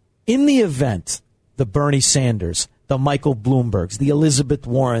in the event, the Bernie Sanders, the Michael Bloombergs, the Elizabeth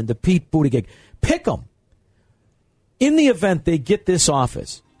Warren, the Pete Buttigieg, pick them. In the event they get this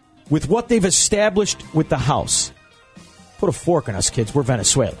office, with what they've established with the House, put a fork in us, kids. We're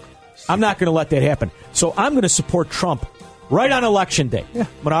Venezuela. I'm not going to let that happen. So I'm going to support Trump right on Election Day. Yeah.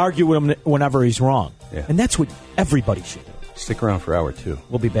 I'm going to argue with him whenever he's wrong. Yeah. And that's what everybody should do. Stick around for hour 2.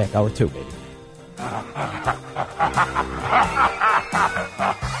 We'll be back hour 2, baby.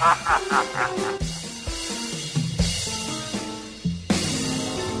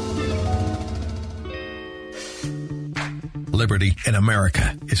 Liberty in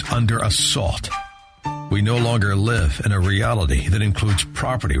America is under assault. We no longer live in a reality that includes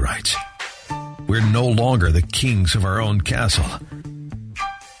property rights. We're no longer the kings of our own castle.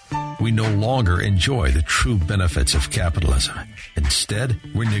 we no longer enjoy the true benefits of capitalism. Instead,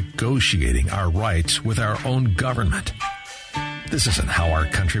 we're negotiating our rights with our own government. This isn't how our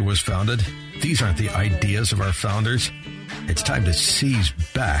country was founded. These aren't the ideas of our founders. It's time to seize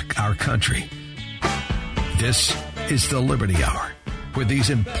back our country. This is the Liberty Hour, where these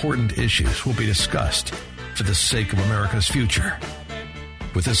important issues will be discussed for the sake of America's future.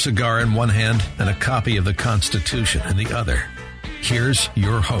 With a cigar in one hand and a copy of the Constitution in the other, here's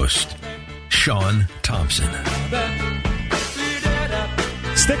your host, Sean Thompson.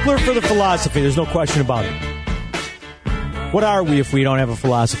 Stickler for the philosophy, there's no question about it. What are we if we don't have a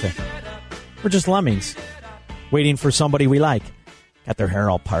philosophy? We're just lemmings, waiting for somebody we like. Got their hair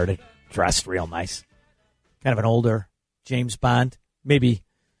all parted, dressed real nice. Kind of an older James Bond, maybe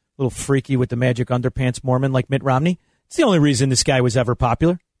a little freaky with the magic underpants Mormon like Mitt Romney. It's the only reason this guy was ever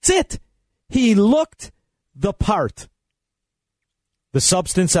popular. That's it. He looked the part. The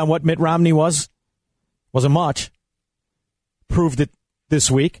substance on what Mitt Romney wasn't much. Proved it this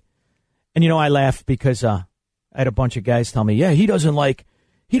week. And, I laughed because I had a bunch of guys tell me, yeah, he doesn't like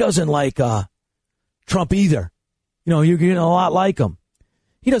Trump either. You're getting a lot like him.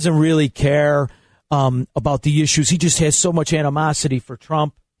 He doesn't really care about the issues. He just has so much animosity for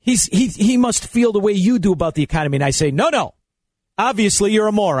Trump. He must feel the way you do about the economy. And I say, no. Obviously, you're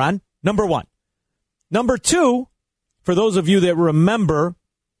a moron, number one. Number two, for those of you that remember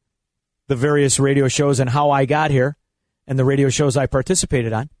the various radio shows and how I got here and the radio shows I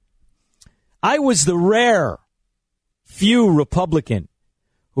participated on, I was the rare few Republican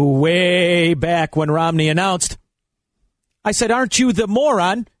who way back when Romney announced, I said, aren't you the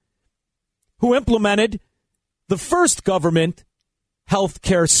moron who implemented the first government health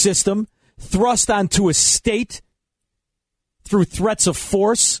care system thrust onto a state through threats of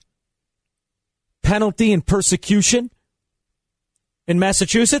force, penalty, and persecution in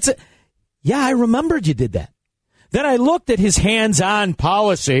Massachusetts? Yeah, I remembered you did that. Then I looked at his hands-on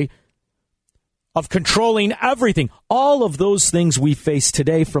policy of controlling everything. All of those things we face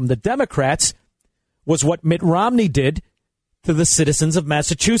today from the Democrats was what Mitt Romney did to the citizens of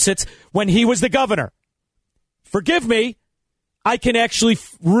Massachusetts when he was the governor. Forgive me, I can actually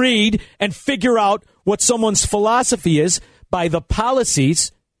read and figure out what someone's philosophy is by the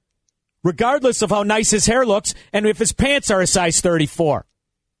policies, regardless of how nice his hair looks and if his pants are a size 34.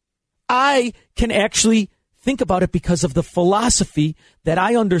 I can actually think about it because of the philosophy that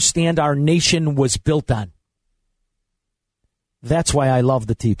I understand our nation was built on. That's why I love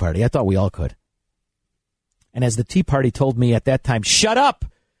the Tea Party. I thought we all could. And as the Tea Party told me at that time, shut up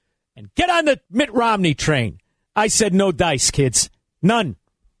and get on the Mitt Romney train, I said, no dice, kids. None.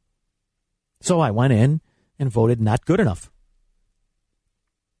 So I went in and voted not good enough.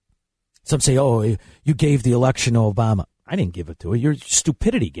 Some say, oh, you gave the election to Obama. I didn't give it to him. Your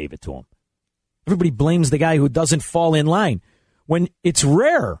stupidity gave it to him. Everybody blames the guy who doesn't fall in line. When it's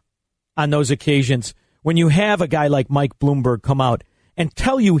rare on those occasions when you have a guy like Mike Bloomberg come out and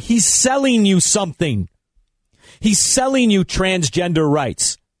tell you he's selling you something. He's selling you transgender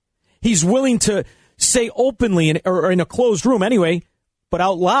rights. He's willing to say openly, or in a closed room anyway, but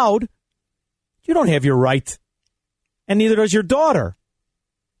out loud, you don't have your right, and neither does your daughter.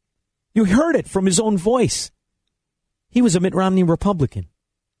 You heard it from his own voice. He was a Mitt Romney Republican.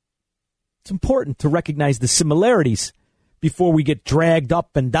 It's important to recognize the similarities before we get dragged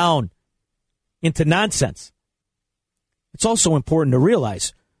up and down into nonsense. It's also important to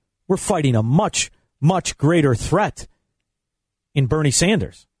realize we're fighting a much, much greater threat in Bernie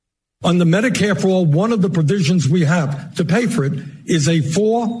Sanders. On the Medicare for All, one of the provisions we have to pay for it is a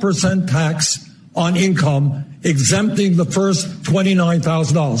 4% tax on income, exempting the first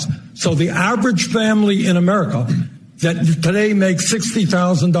 $29,000. So the average family in America that today makes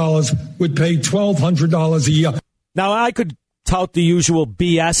 $60,000 would pay $1,200 a year. Now, I could tout the usual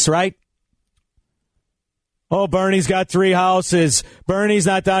BS, right? Oh, Bernie's got 3 houses. Bernie's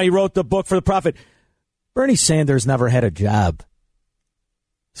not down. He wrote the book for the profit. Bernie Sanders never had a job.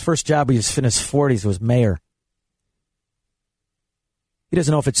 His first job, he was in his 40s, was mayor. He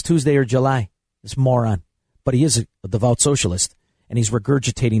doesn't know if it's Tuesday or July, this moron. But he is a devout socialist, and he's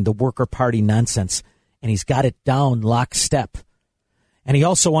regurgitating the worker party nonsense, and he's got it down lockstep. And he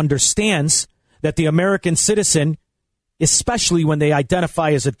also understands that the American citizen, especially when they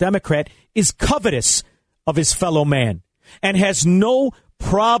identify as a Democrat, is covetous of his fellow man and has no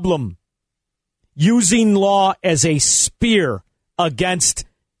problem using law as a spear against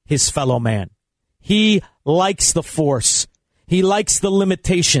his fellow man. He likes the force. He likes the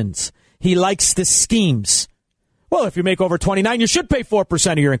limitations. He likes the schemes. Well, if you make over 29, you should pay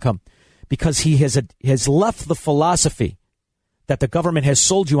 4% of your income, because he has left the philosophy that the government has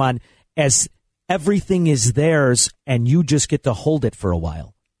sold you on as everything is theirs and you just get to hold it for a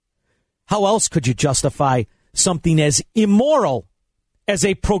while. How else could you justify something as immoral as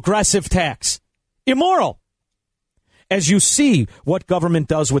a progressive tax? Immoral. As you see what government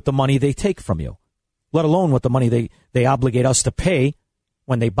does with the money they take from you, let alone what the money they obligate us to pay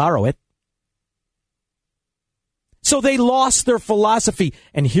when they borrow it. So they lost their philosophy.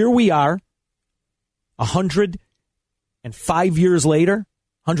 And here we are, 105 years later,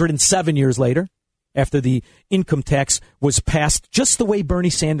 107 years later, after the income tax was passed just the way Bernie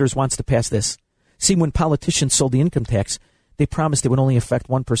Sanders wants to pass this. See, when politicians sold the income tax, they promised it would only affect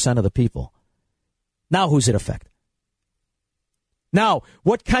 1% of the people. Now who's it affect? Now,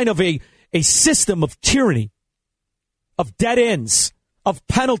 what kind of a system of tyranny, of dead ends, of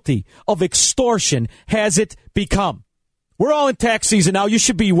penalty, of extortion has it become? We're all in tax season now. You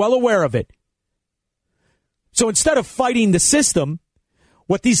should be well aware of it. So instead of fighting the system,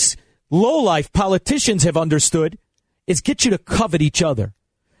 what these low-life politicians have understood is get you to covet each other,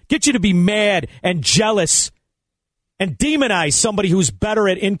 get you to be mad and jealous and demonize somebody who's better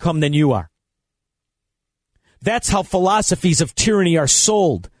at income than you are. That's how philosophies of tyranny are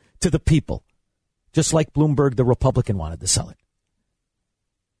sold to the people, just like Bloomberg, the Republican, wanted to sell it.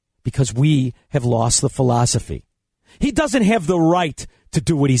 Because we have lost the philosophy. He doesn't have the right to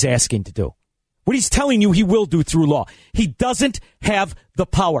do what he's asking to do. What he's telling you he will do through law. He doesn't have the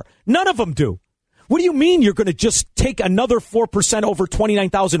power. None of them do. What do you mean you're going to just take another 4% over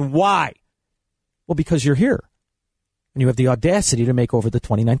 29,000? Why? Well, because you're here. And you have the audacity to make over the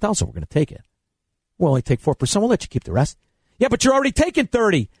 29,000. We're going to take it. We'll only take 4%. We'll let you keep the rest. Yeah, but you're already taking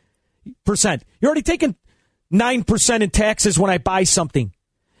 30%. You're already taking 9% in taxes when I buy something.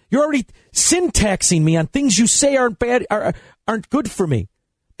 You're already sin taxing me on things you say aren't bad, aren't good for me.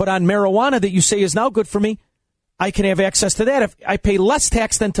 But on marijuana that you say is now good for me, I can have access to that if I pay less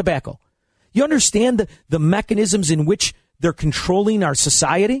tax than tobacco. You understand the mechanisms in which they're controlling our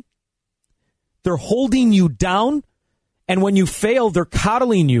society? They're holding you down, and when you fail, they're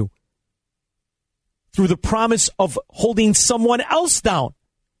coddling you through the promise of holding someone else down.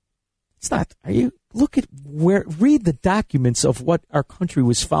 It's not. Read the documents of what our country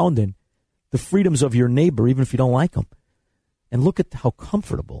was founded in, the freedoms of your neighbor, even if you don't like them, and look at how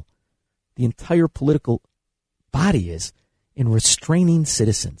comfortable the entire political body is in restraining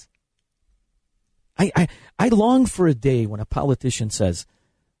citizens. I long for a day when a politician says,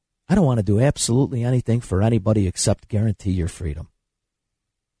 I don't want to do absolutely anything for anybody except guarantee your freedom.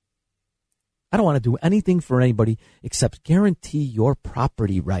 I don't want to do anything for anybody except guarantee your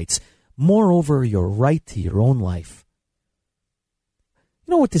property rights. Moreover, your right to your own life.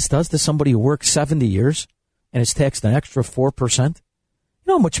 You know what this does to somebody who works 70 years and is taxed an extra 4%? You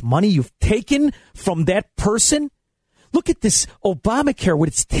know how much money you've taken from that person? Look at this Obamacare, what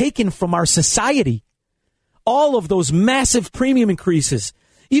it's taken from our society. All of those massive premium increases.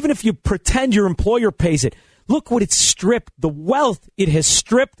 Even if you pretend your employer pays it. Look what it's stripped, the wealth it has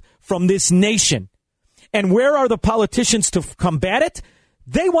stripped from this nation. And where are the politicians to combat it?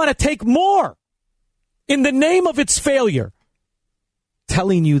 They want to take more in the name of its failure,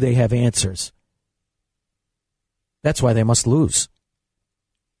 telling you they have answers. That's why they must lose.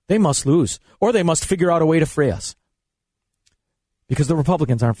 They must lose, or they must figure out a way to free us. Because the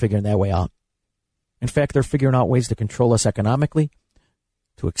Republicans aren't figuring that way out. In fact, they're figuring out ways to control us economically,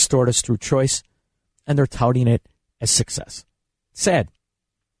 to extort us through choice, and they're touting it as success. Sad.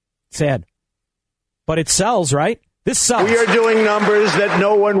 Sad. But it sells, right? This sells. We are doing numbers that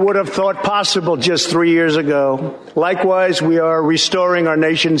no one would have thought possible just 3 years ago. Likewise, we are restoring our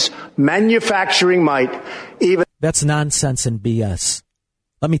nation's manufacturing might. That's nonsense and BS.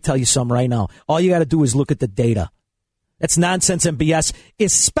 Let me tell you something right now. All you got to do is look at the data. That's nonsense and BS,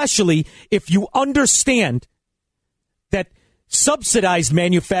 especially if you understand that subsidized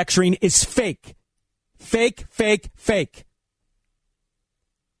manufacturing is fake. Fake, fake, fake.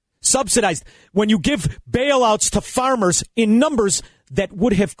 Subsidized. When you give bailouts to farmers in numbers that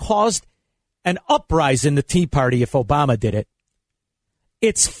would have caused an uprising in the Tea Party if Obama did it,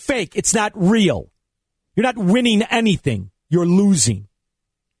 it's fake. It's not real. You're not winning anything. You're losing.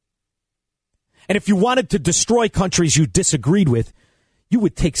 And if you wanted to destroy countries you disagreed with, you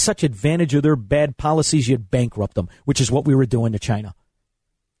would take such advantage of their bad policies, you'd bankrupt them, which is what we were doing to China.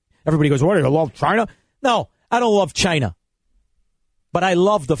 Everybody goes, what, do you love China? No, I don't love China. But I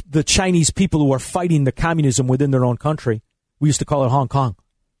love the Chinese people who are fighting the communism within their own country. We used to call it Hong Kong.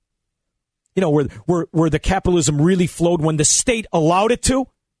 You know, where the capitalism really flowed when the state allowed it to.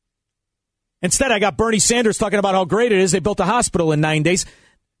 Instead, I got Bernie Sanders talking about how great it is. They built a hospital in 9 days.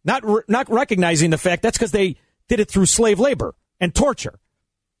 Not recognizing the fact that's because they did it through slave labor and torture.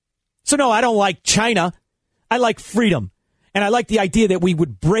 So, no, I don't like China. I like freedom. And I like the idea that we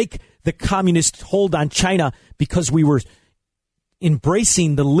would break the communist hold on China because we were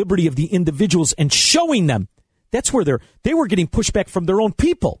embracing the liberty of the individuals and showing them. That's where they were getting pushback from their own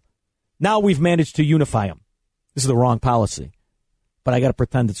people. Now we've managed to unify them. This is the wrong policy. But I got to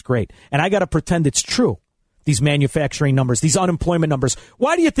pretend it's great. And I got to pretend it's true. These manufacturing numbers, these unemployment numbers.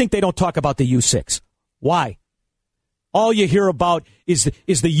 Why do you think they don't talk about the U6? Why? All you hear about is the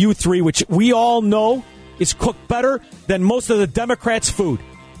U3, which we all know is cooked better than most of the Democrats' food.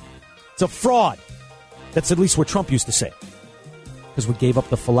 It's a fraud. That's at least what Trump used to say. Because we gave up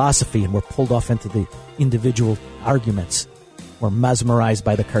the philosophy and we're pulled off into the individual arguments. We're mesmerized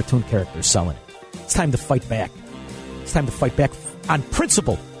by the cartoon characters selling it. It's time to fight back. It's time to fight back on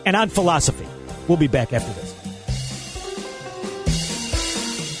principle and on philosophy. We'll be back after this.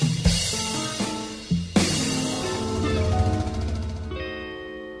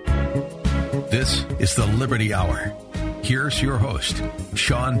 This is the Liberty Hour. Here's your host,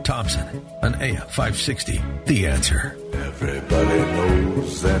 Sean Thompson, on AM 560, The Answer. Everybody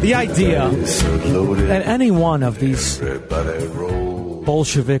knows that the idea that any one of these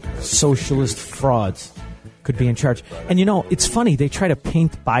Bolshevik socialist frauds could be in charge. And, you know, it's funny. They try to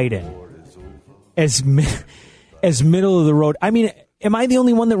paint Biden as middle of the road. I mean, am I the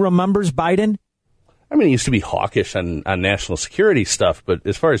only one that remembers Biden? I mean, he used to be hawkish on national security stuff, but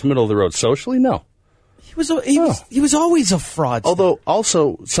as far as middle of the road socially, no. He was always a fraud. Although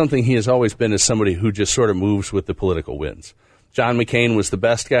also something he has always been is somebody who just sort of moves with the political winds. John McCain was the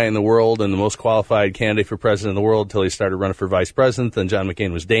best guy in the world and the most qualified candidate for president in the world until he started running for vice president. Then John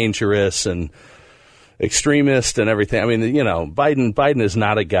McCain was dangerous and extremist and everything. I mean, you know, Biden is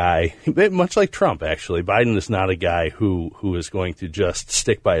not a guy, much like Trump, actually. Biden is not a guy who is going to just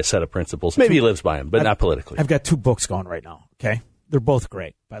stick by a set of principles. Maybe he lives by them, but not politically. I've got two books going right now, okay? They're both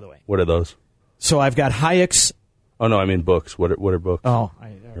great, by the way. What are those? So I've got Hayek's... Oh, no, I mean books. What are books? Oh,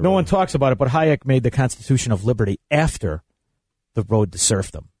 no one talks about it, but Hayek made the Constitution of Liberty after The Road to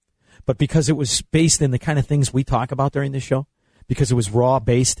Serfdom. But because it was based in the kind of things we talk about during this show, because it was raw,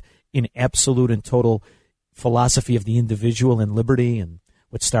 based in absolute and total philosophy of the individual and liberty and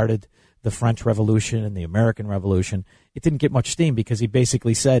what started the French Revolution and the American Revolution, it didn't get much steam because he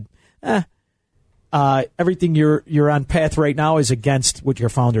basically said, everything you're on path right now is against what your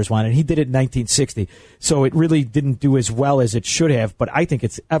founders wanted. He did it in 1960, so it really didn't do as well as it should have. But I think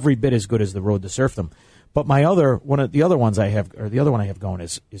it's every bit as good as The Road to Serfdom. But the other one I have going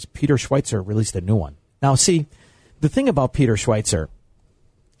is Peter Schweitzer released a new one. Now, see, the thing about Peter Schweitzer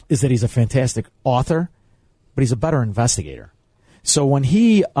is that he's a fantastic author, but he's a better investigator. So when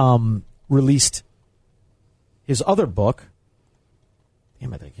he released his other book.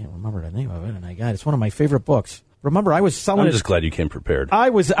 Damn it, I can't remember the name of it, and it's one of my favorite books. Remember, I was selling it. I'm just glad you came prepared. I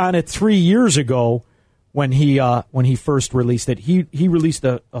was on it 3 years ago when he first released it. He released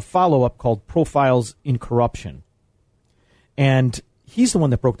a follow-up called Profiles in Corruption. And he's the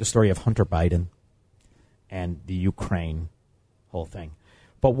one that broke the story of Hunter Biden and the Ukraine whole thing.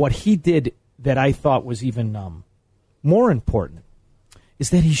 But what he did that I thought was even more important is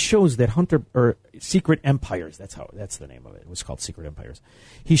that he shows that Secret Empires, that's the name of it. It was called Secret Empires.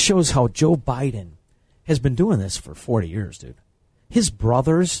 He shows how Joe Biden has been doing this for 40 years, dude. His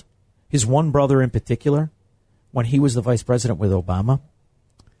brothers, his one brother in particular, when he was the vice president with Obama,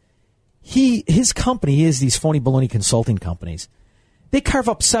 his company is these phony baloney consulting companies. They carve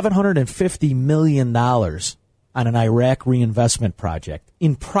up $750 million on an Iraq reinvestment project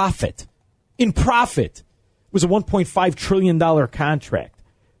in profit. In profit. It was a $1.5 trillion contract.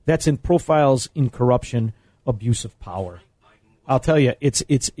 That's in Profiles in Corruption, Abuse of Power. I'll tell you,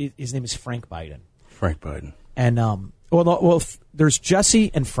 his name is Frank Biden. Frank Biden. And, there's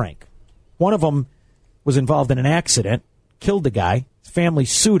Jesse and Frank. One of them was involved in an accident, killed the guy, his family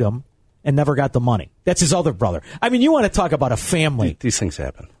sued him, and never got the money. That's his other brother. I mean, you want to talk about a family. These things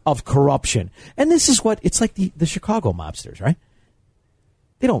happen. Of corruption. And this is it's like the Chicago mobsters, right?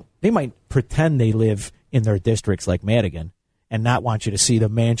 They might pretend they live in their districts like Madigan and not want you to see the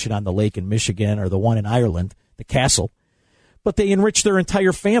mansion on the lake in Michigan or the one in Ireland, the castle, but they enrich their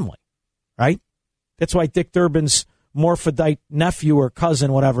entire family, right? That's why Dick Durbin's Morphodite nephew or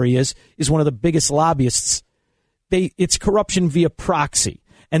cousin, whatever he is one of the biggest lobbyists. It's corruption via proxy,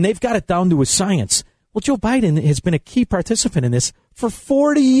 and they've got it down to a science. Well, Joe Biden has been a key participant in this for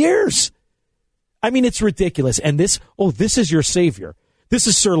 40 years. I mean, it's ridiculous. And this is your savior. This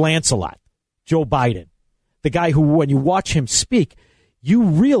is Sir Lancelot, Joe Biden. The guy who, when you watch him speak, you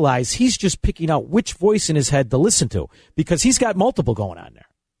realize he's just picking out which voice in his head to listen to because he's got multiple going on there.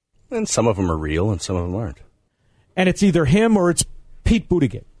 And some of them are real and some of them aren't. And it's either him or it's Pete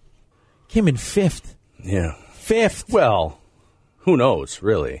Buttigieg. Came in 5th. Yeah. 5th. Well, who knows,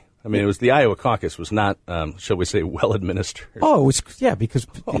 really? I mean, it was the Iowa caucus was not, shall we say, well administered. Oh, it was, because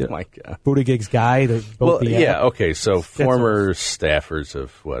my God. Buttigieg's guy. Okay, so former staffers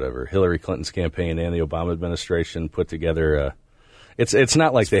of whatever, Hillary Clinton's campaign and the Obama administration put together, it's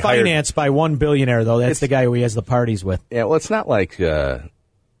not like they financed by one billionaire, though. That's the guy who he has the parties with. Yeah, well, it's not like, there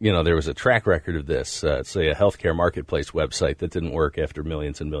was a track record of this, say a healthcare marketplace website that didn't work after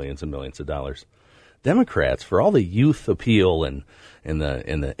millions and millions and millions of dollars. Democrats, for all the youth appeal and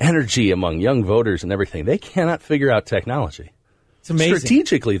the energy among young voters and everything, they cannot figure out technology. It's amazing.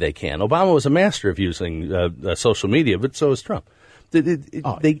 Strategically, they can. Obama was a master of using social media, but so is Trump.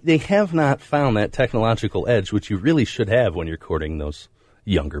 They have not found that technological edge, which you really should have when you're courting those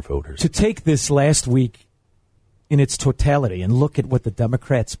younger voters. To take this last week in its totality and look at what the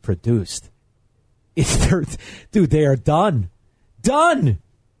Democrats produced, they are done. Done!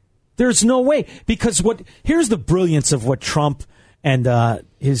 There's no way, because here's the brilliance of what Trump and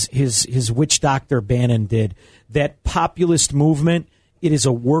his witch doctor Bannon did. That populist movement, it is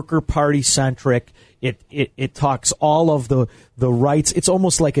a worker party centric. It talks all of the rights. It's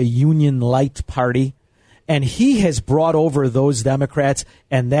almost like a union light party, and he has brought over those Democrats,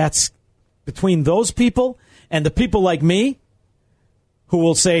 and that's between those people and the people like me who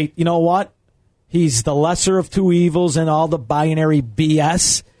will say, you know what, he's the lesser of two evils and all the binary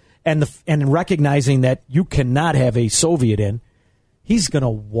BS. And recognizing that you cannot have a Soviet in, he's going to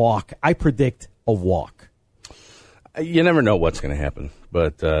walk. I predict a walk. You never know what's going to happen,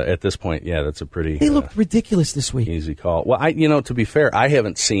 but at this point, that's a pretty. They looked ridiculous this week. Easy call. Well, to be fair, I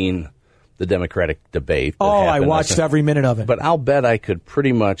haven't seen the Democratic debate. I watched every minute of it. But I'll bet I could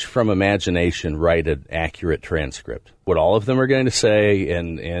pretty much, from imagination, write an accurate transcript. What all of them are going to say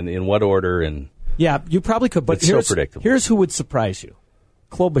and in what order. And yeah, you probably could. But it's so predictable. Here's who would surprise you.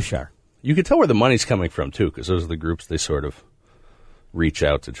 Klobuchar. You can tell where the money's coming from, too, because those are the groups they sort of reach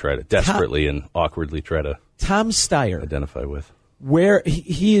out to try to desperately and awkwardly try to Tom Steyer identify with. Where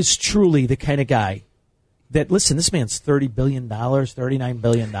he is truly the kind of guy that, listen, this man's $30 billion, $39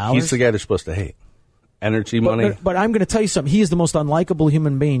 billion. He's the guy they're supposed to hate. Energy money. But I'm going to tell you something. He is the most unlikable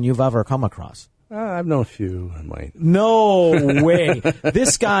human being you've ever come across. I've known a few. I might. No way.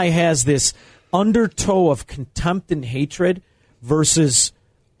 This guy has this undertow of contempt and hatred versus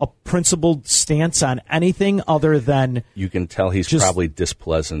a principled stance on anything other than. You can tell he's probably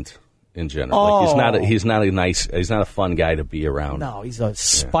displeasant in general. Like he's not a fun guy to be around. No, he's a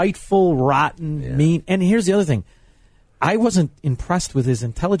spiteful, rotten, mean. And here's the other thing. I wasn't impressed with his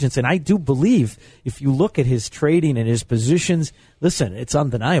intelligence, and I do believe if you look at his trading and his positions, listen, it's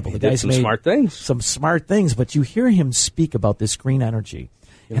undeniable. He did some smart things, but you hear him speak about this green energy,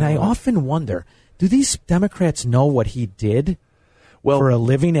 and I often wonder, do these Democrats know what he did for a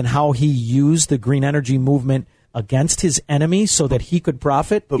living and how he used the green energy movement against his enemies so that he could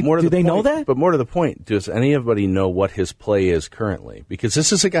profit? Do they know that? But more to the point, does anybody know what his play is currently? Because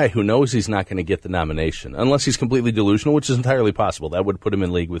this is a guy who knows he's not going to get the nomination unless he's completely delusional, which is entirely possible. That would put him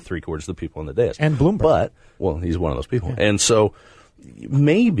in league with 3/4 of the people on the dais. And Bloomberg. But, he's one of those people. Yeah. And so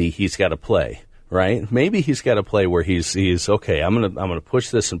maybe he's got to play, right? Maybe he's got to play where he's okay, I'm gonna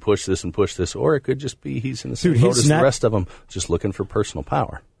push this and push this and push this, or it could just be he's in the same boat as the rest of them, just looking for personal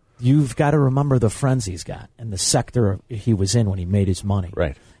power. You've got to remember the friends he's got and the sector he was in when he made his money.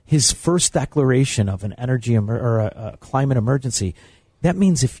 Right. His first declaration of an energy or a climate emergency, that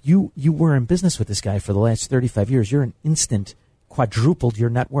means if you were in business with this guy for the last 35 years, you're an instant quadrupled your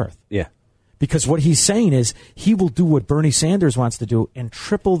net worth. Yeah. Because what he's saying is he will do what Bernie Sanders wants to do and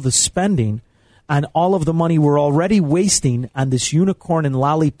triple the spending on all of the money we're already wasting on this unicorn and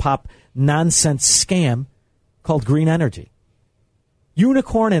lollipop nonsense scam called green energy.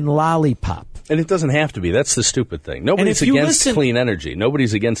 Unicorn and lollipop. And it doesn't have to be. That's the stupid thing. Nobody's against clean energy.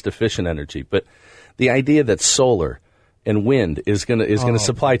 Nobody's against efficient energy. But the idea that solar and wind is going to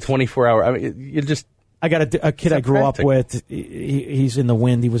supply 24-hour. I mean, you just. I got a kid I grew up with. He's in the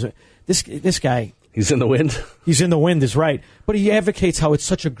wind. He was this guy. He's in the wind. He's in the wind is right, but he advocates how it's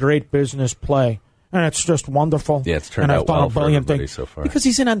such a great business play. And it's just wonderful. Yeah, it's turned out well for everybody so far. Because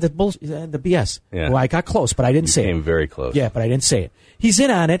he's in on the BS. Yeah. Well, I got close, but I didn't say it. You came very close. Yeah, but I didn't say it. He's in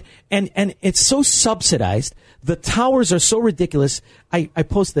on it, and it's so subsidized. The towers are so ridiculous. I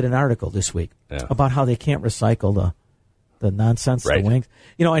posted an article this week about how they can't recycle the nonsense, Right. the wings.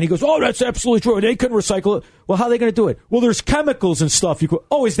 And he goes, oh, that's absolutely true. They couldn't recycle it. Well, how are they going to do it? Well, there's chemicals and stuff. You go,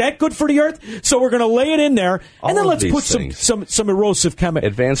 oh, is that good for the earth? So we're going to lay it in there, and then let's put some erosive chemical.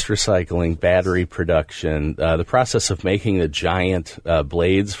 Advanced recycling, battery production, the process of making the giant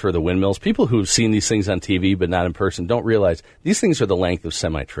blades for the windmills. People who've seen these things on TV but not in person don't realize these things are the length of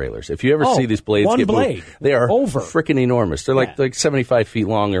semi-trailers. If you ever see these blades one get blade, moved, they are freaking enormous. They're like 75 feet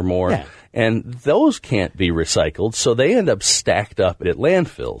long or more. Yeah. And those can't be recycled, so they end up stacked up at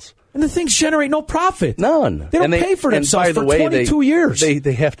landfills. And the things generate no profit. None. They don't pay for themselves and by the for way, 22 years.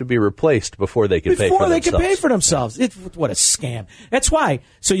 They have to be replaced before they can pay for themselves. Before they can pay for themselves. What a scam. That's why.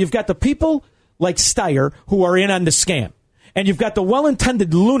 So you've got the people like Steyer who are in on the scam. And you've got the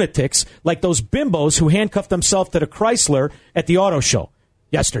well-intended lunatics like those bimbos who handcuffed themselves to the Chrysler at the auto show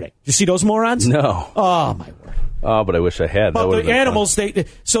yesterday. Did you see those morons? No. Oh, my word. Oh, but I wish I had. But the animals,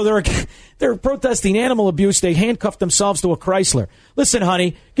 they're protesting animal abuse. They handcuffed themselves to a Chrysler. Listen,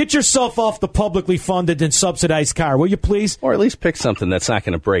 honey, get yourself off the publicly funded and subsidized car, will you please? Or at least pick something that's not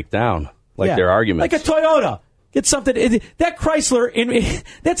going to break down, like their arguments. Like a Toyota. Get something. That Chrysler,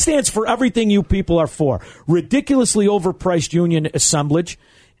 that stands for everything you people are for. Ridiculously overpriced union assemblage.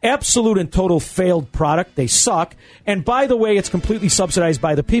 Absolute and total failed product. They suck. And by the way, it's completely subsidized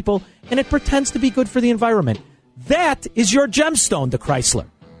by the people, and it pretends to be good for the environment. That is your gemstone, the Chrysler.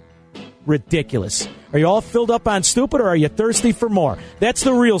 Ridiculous. Are you all filled up on stupid, or are you thirsty for more? That's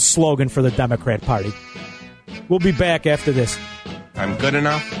the real slogan for the Democrat Party. We'll be back after this. I'm good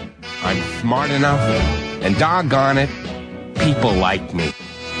enough. I'm smart enough. And doggone it, people like me.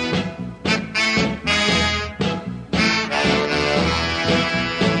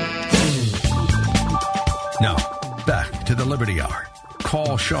 Now, back to the Liberty Hour.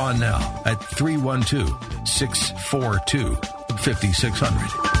 Call Sean now at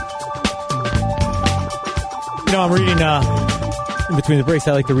 312-642-5600. I'm reading, in between the breaks,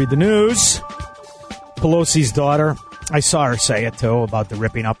 I like to read the news. Pelosi's daughter, I saw her say it, too, about the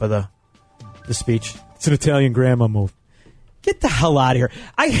ripping up of the speech. It's an Italian grandma move. Get the hell out of here.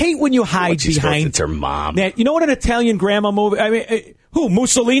 I hate when you hide behind... It's her mom. Man, you know what an Italian grandma move... I mean, who?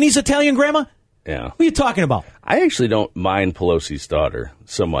 Mussolini's Italian grandma? Yeah. What are you talking about? I actually don't mind Pelosi's daughter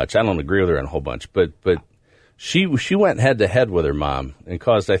so much. I don't agree with her on a whole bunch, but she went head to head with her mom and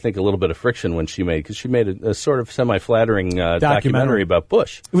caused, I think, a little bit of friction when she made a sort of semi-flattering documentary about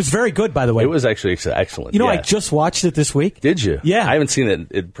Bush. It was very good, by the way. It was actually excellent. I just watched it this week. Did you? Yeah. I haven't seen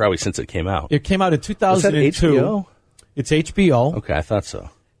it probably since it came out. It came out in 2002. Was that HBO? It's HBO. Okay, I thought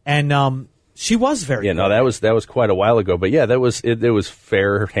so. And she was very good. No, that was quite a while ago. But yeah, it was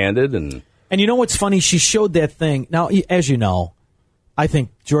fair-handed and... And you know what's funny? She showed that thing. Now, as you know, I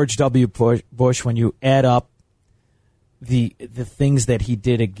think George W. Bush, when you add up the things that he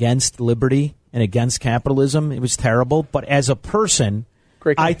did against liberty and against capitalism, it was terrible. But as a person,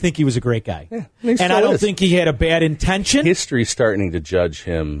 I think he was a great guy. Yeah, and I don't think he had a bad intention. History's starting to judge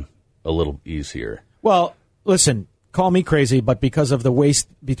him a little easier. Well, listen, call me crazy, but because of the waste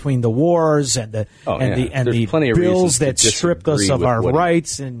between the wars and the bills that stripped us of our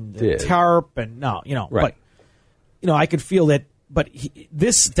rights and the TARP and but I could feel that. But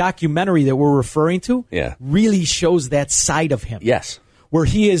this documentary that we're referring to really shows that side of him. Yes, where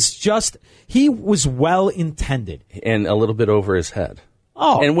he was well intended and a little bit over his head.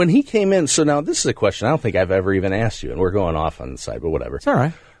 Oh, and when he came in, so now this is a question I don't think I've ever even asked you, and we're going off on the side, but whatever. It's all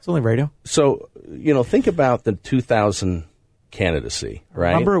right. It's only radio. So, think about the 2000 candidacy, right?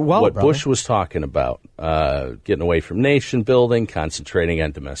 Remember it well, what brother. Bush was talking about, getting away from nation building, concentrating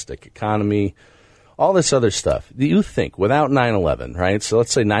on domestic economy, all this other stuff. Do you think, without 9/11, right? So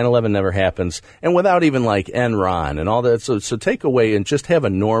let's say 9/11 never happens, and without even like Enron and all that, so take away and just have a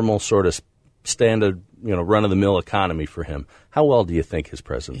normal sort of standard, run-of-the-mill economy for him. How well do you think his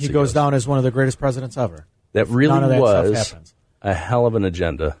presidency He goes down as one of the greatest presidents ever. That really None of that stuff was happens. A hell of an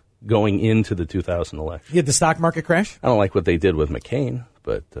agenda going into the 2000 election. He had the stock market crash? I don't like what they did with McCain,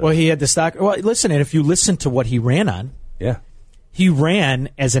 but... well, he had the stock... Well, listen, and if you listen to what he ran on... Yeah. He ran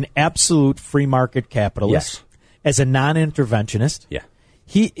as an absolute free market capitalist, as a non-interventionist. Yeah.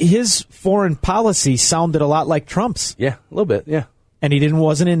 His foreign policy sounded a lot like Trump's. Yeah, a little bit, yeah. And he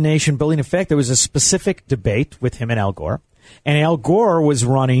wasn't in nation building. In fact, there was a specific debate with him and Al Gore. And Al Gore was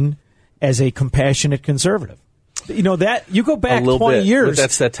running as a compassionate conservative. That you go back 20 years. But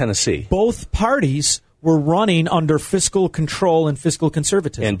that's that Tennessee. Both parties were running under fiscal control and fiscal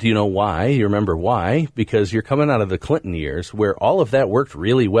conservatism. And do you know why? You remember why? Because you're coming out of the Clinton years where all of that worked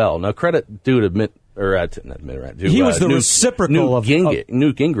really well. Now, credit due to he was the reciprocal of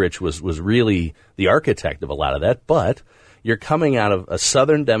Newt Gingrich was really the architect of a lot of that. But you're coming out of a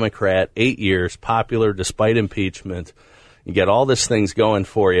Southern Democrat, 8 years, popular despite impeachment. You get all these things going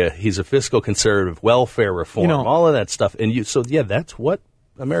for you. He's a fiscal conservative, welfare reform, all of that stuff. And that's what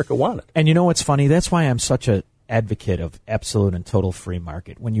America wanted. And you know what's funny? That's why I'm such an advocate of absolute and total free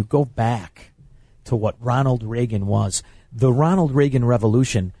market. When you go back to what Ronald Reagan was, the Ronald Reagan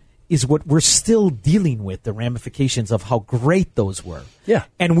Revolution is what we're still dealing with, the ramifications of how great those were. Yeah.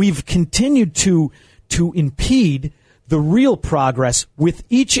 And we've continued to impede the real progress with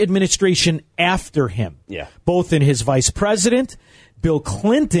each administration after him. Yeah. Both in his vice president, Bill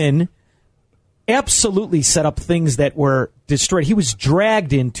Clinton absolutely set up things that were destroyed. He was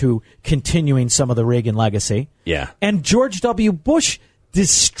dragged into continuing some of the Reagan legacy. Yeah. And George W. Bush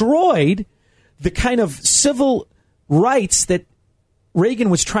destroyed the kind of civil rights that Reagan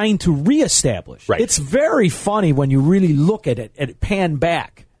was trying to reestablish. Right. It's very funny when you really look at it pan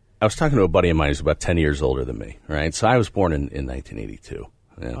back. I was talking to a buddy of mine who's about 10 years older than me, right? So I was born in 1982.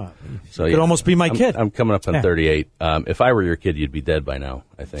 Yeah. So you could almost be my kid. I'm coming up on 38. If I were your kid, you'd be dead by now,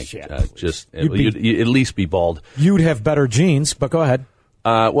 I think. You'd at least be bald. You'd have better genes, but go ahead.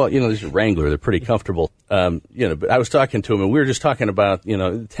 Well, these are Wrangler. They're pretty comfortable. But I was talking to him, and we were just talking about,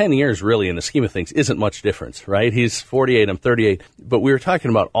 10 years really in the scheme of things isn't much difference, right? He's 48, I'm 38. But we were talking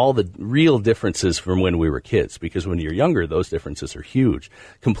about all the real differences from when we were kids, because when you're younger, those differences are huge.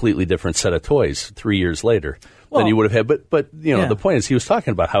 Completely different set of toys 3 years later than you would have had. But the point is, he was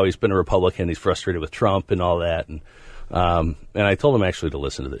talking about how he's been a Republican, he's frustrated with Trump and all that, and I told him actually to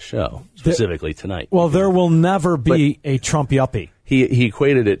listen to this show, specifically tonight. Well, there will never be a Trump yuppie. He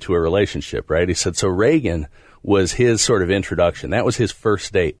equated it to a relationship, right? He said, so Reagan was his sort of introduction. That was his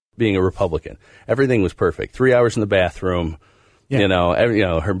first date, being a Republican. Everything was perfect. 3 hours in the bathroom.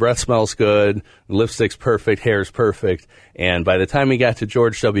 Yeah. Her breath smells good. Lipstick's perfect. Hair's perfect. And by the time he got to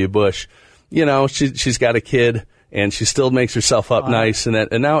George W. Bush, she's got a kid. And she still makes herself up nice,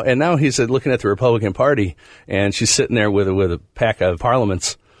 and now he's looking at the Republican Party, and she's sitting there with a pack of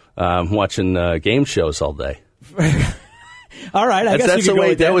parliaments, watching game shows all day. All right, I guess that's you could the way. go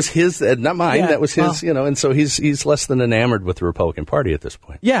with that was his, not mine. Yeah, that was his, and so he's less than enamored with the Republican Party at this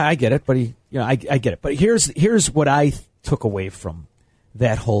point. Yeah, I get it, but I get it. But here's what I took away from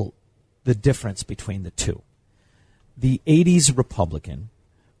that the difference between the two. The 80s Republican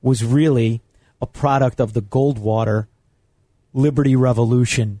was really a product of the Goldwater Liberty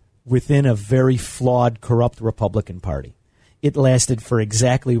Revolution within a very flawed, corrupt Republican Party. It lasted for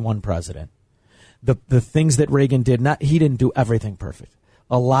exactly one president. The things that Reagan did, he didn't do everything perfect.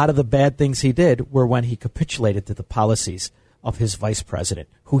 A lot of the bad things he did were when he capitulated to the policies of his vice president,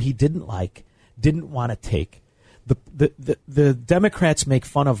 who he didn't like, didn't want to take. The Democrats make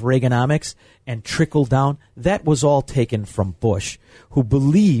fun of Reaganomics and trickle down. That was all taken from Bush, who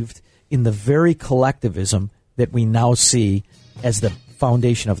believed in the very collectivism that we now see as the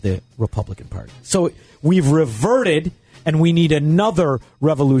foundation of the Republican Party. So we've reverted, and we need another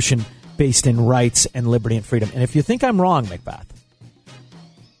revolution based in rights and liberty and freedom. And if you think I'm wrong, Macbeth,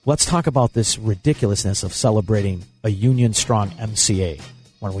 let's talk about this ridiculousness of celebrating a union-strong MCA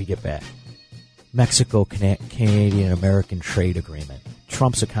when we get back. Mexico-Canadian-American trade agreement.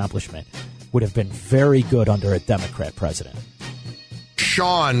 Trump's accomplishment would have been very good under a Democrat president.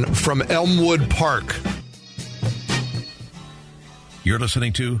 Sean from Elmwood Park. You're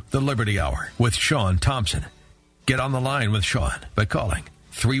listening to The Liberty Hour with Sean Thompson. Get on the line with Sean by calling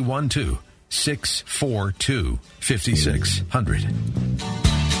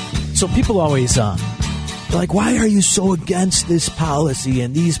 312-642-5600. So people always like, why are you so against this policy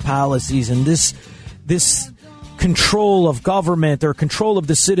and these policies and this control of government or control of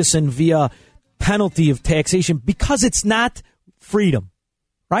the citizen via penalty of taxation? Because it's not freedom,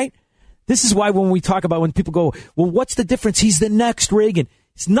 right? This is why when people go, well, what's the difference? He's the next Reagan.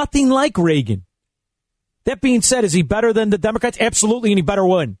 It's nothing like Reagan. That being said, is he better than the Democrats? Absolutely, and he better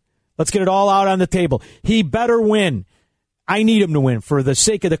win. Let's get it all out on the table. He better win. I need him to win. For the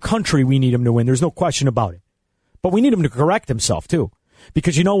sake of the country, we need him to win. There's no question about it. But we need him to correct himself, too.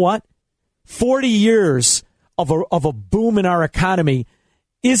 Because you know what? 40 years of a boom in our economy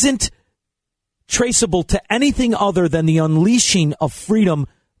isn't traceable to anything other than the unleashing of freedom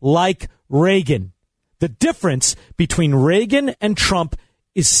like Reagan. The difference between Reagan and Trump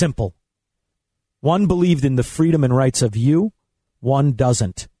is simple. One believed in the freedom and rights of you, one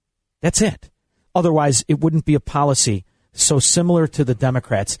doesn't. That's it. Otherwise, it wouldn't be a policy so similar to the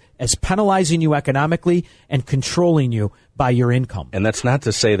Democrats as penalizing you economically and controlling you by your income. And that's not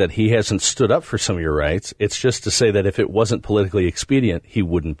to say that he hasn't stood up for some of your rights. It's just to say that if it wasn't politically expedient, he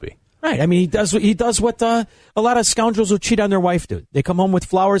wouldn't be. Right. I mean, he does what a lot of scoundrels who cheat on their wife do. They come home with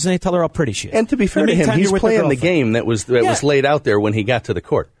flowers and they tell her how pretty she is. And to be fair to him, he's playing the game that was laid out there when he got to the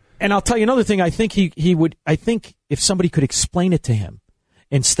court. And I'll tell you another thing. I think he would. I think if somebody could explain it to him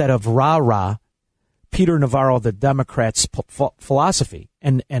instead of rah-rah, Peter Navarro, the Democrats' philosophy,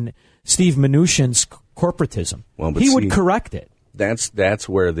 and Steve Mnuchin's corporatism, he would correct it. That's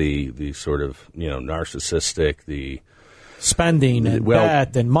where the sort of narcissistic, the spending and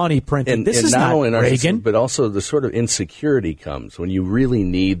debt and money printing. This is not Reagan. But also the sort of insecurity comes when you really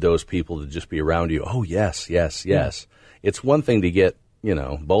need those people to just be around you. Oh, yes. Yeah. It's one thing to get,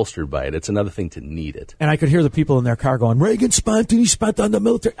 bolstered by it. It's another thing to need it. And I could hear the people in their car going, Reagan spent, and he spent on the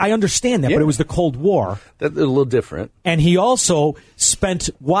military. I understand that, but it was the Cold War. That's a little different. And he also spent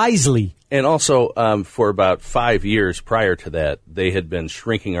wisely. And also, for about 5 years prior to that, they had been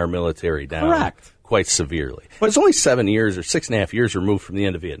shrinking our military down. Correct. Quite severely. But it's only 7 years or 6.5 years removed from the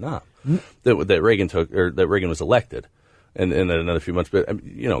end of Vietnam that Reagan took, or that Reagan was elected, and then another few months. But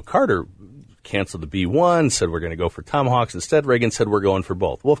Carter canceled the B-1, said we're going to go for Tomahawks instead. Reagan said we're going for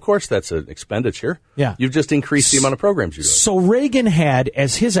both. Well, of course, that's an expenditure. Yeah, you've just increased the amount of programs you're doing. So Reagan had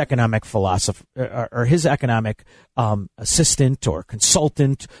as his economic philosophy, or his economic assistant or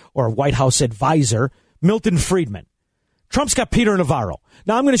consultant or White House advisor, Milton Friedman. Trump's got Peter Navarro.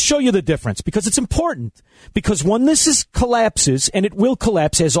 Now, I'm going to show you the difference because it's important. Because when this collapses, and it will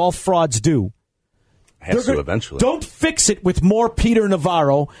collapse as all frauds do. It has to eventually. Don't fix it with more Peter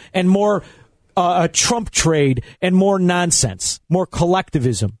Navarro and more Trump trade and more nonsense, more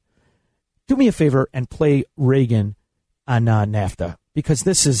collectivism. Do me a favor and play Reagan on NAFTA because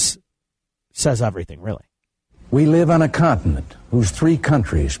this says everything, really. We live on a continent whose 3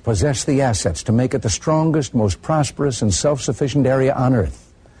 countries possess the assets to make it the strongest, most prosperous, and self-sufficient area on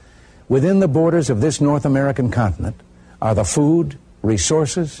Earth. Within the borders of this North American continent are the food,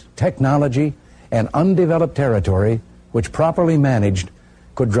 resources, technology, and undeveloped territory which, properly managed,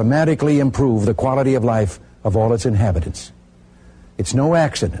 could dramatically improve the quality of life of all its inhabitants. It's no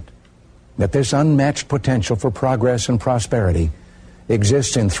accident that this unmatched potential for progress and prosperity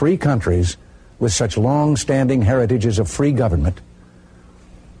exists in 3 countries with such long-standing heritages of free government,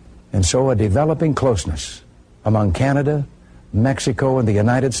 and so a developing closeness among Canada, Mexico, and the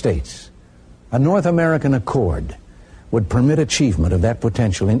United States. A North American accord would permit achievement of that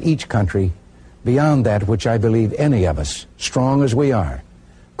potential in each country beyond that which I believe any of us, strong as we are,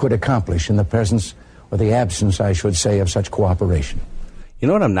 could accomplish in the presence or the absence, I should say, of such cooperation. You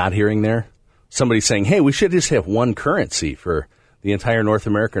know what I'm not hearing there? Somebody saying, hey, we should just have one currency for the entire North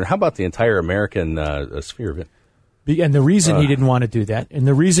American, how about the entire American sphere of it? And the reason he didn't want to do that, and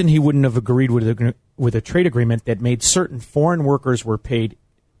the reason he wouldn't have agreed with a trade agreement that made certain foreign workers were paid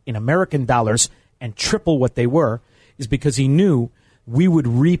in American dollars and triple what they were, is because he knew we would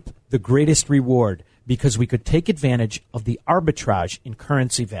reap the greatest reward because we could take advantage of the arbitrage in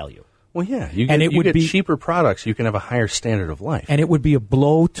currency value. Well, yeah, you get cheaper products, you can have a higher standard of life. And it would be a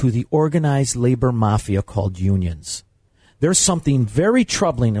blow to the organized labor mafia called unions. There's something very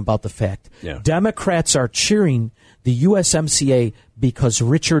troubling about the fact Democrats are cheering the USMCA because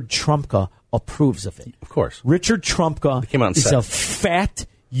Richard Trumka approves of it. Of course. Richard Trumka is a fat,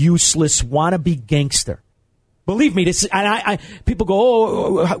 useless, wannabe gangster. Believe me, this. And people go,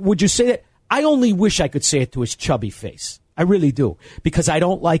 oh, would you say that? I only wish I could say it to his chubby face. I really do. Because I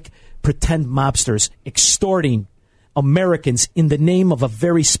don't like pretend mobsters extorting Americans in the name of a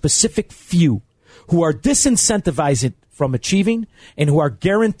very specific few who are disincentivized from achieving and who are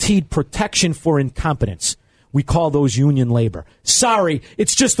guaranteed protection for incompetence. We call those union labor. Sorry,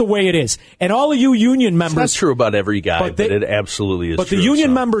 it's just the way it is. And all of you union members... It's not true about every guy, but it absolutely is true. But the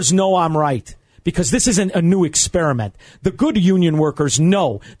union members know I'm right because this isn't a new experiment. The good union workers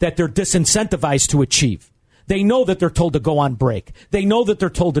know that they're disincentivized to achieve. They know that they're told to go on break. They know that they're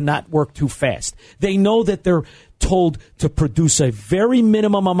told to not work too fast. They know that they're told to produce a very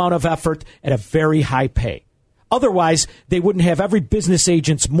minimum amount of effort at a very high pay. Otherwise, they wouldn't have every business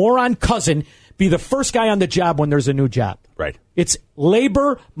agent's moron cousin be the first guy on the job when there's a new job. Right. It's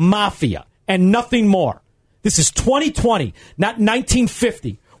labor mafia and nothing more. This is 2020, not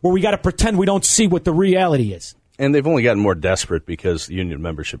 1950, where we got to pretend we don't see what the reality is. And they've only gotten more desperate because union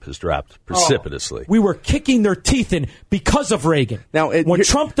membership has dropped precipitously. We were kicking their teeth in because of Reagan. Now, what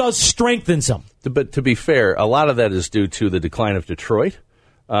Trump does strengthens them. But to be fair, a lot of that is due to the decline of Detroit,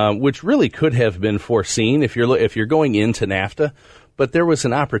 which really could have been foreseen if you're going into NAFTA. But there was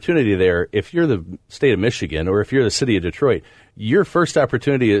an opportunity there. If you're the state of Michigan or if you're the city of Detroit, your first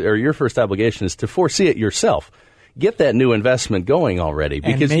opportunity or your first obligation is to foresee it yourself. Get that new investment going already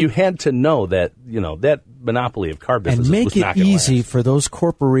because you had to know that, that monopoly of car business was not going to last. And make it easy for those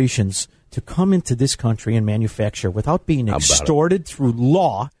corporations to come into this country and manufacture without being extorted through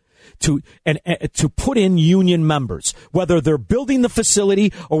law to put in union members, whether they're building the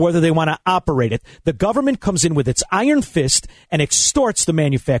facility or whether they want to operate it. The government comes in with its iron fist and extorts the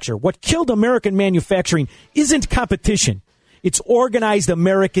manufacturer. What killed American manufacturing isn't competition. It's organized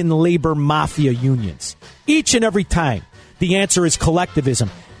American labor mafia unions. Each and every time, the answer is collectivism.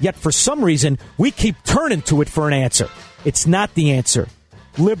 Yet for some reason, we keep turning to it for an answer. It's not the answer.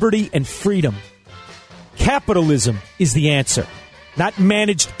 Liberty and freedom. Capitalism is the answer, not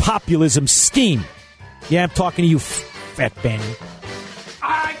managed populism scheme. Yeah, I'm talking to you, Fat Benny.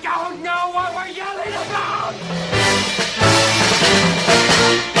 I don't know what we're yelling about!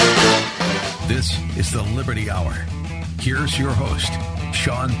 This is the Liberty Hour. Here's your host,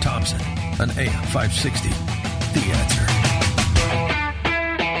 Sean Thompson, on AM 560. The Answer.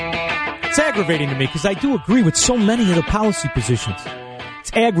 It's aggravating to me because I do agree with so many of the policy positions.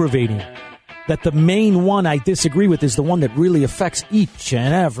 It's aggravating that the main one I disagree with is the one that really affects each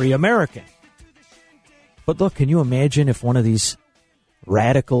and every American. But look, can you imagine if one of these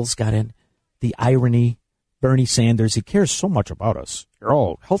radicals got in? The irony, Bernie Sanders, he cares so much about us.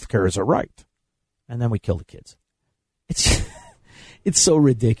 Oh, health care is a right. And then we kill the kids. It's so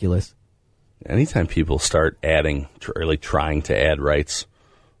ridiculous. Anytime people start adding, really trying to add rights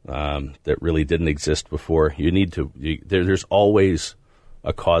that really didn't exist before, there's always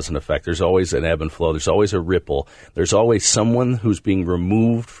a cause and effect. There's always an ebb and flow. There's always a ripple. There's always someone who's being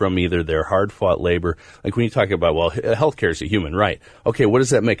removed from either their hard-fought labor. Like when you talk about, well, health care is a human right. Okay, what does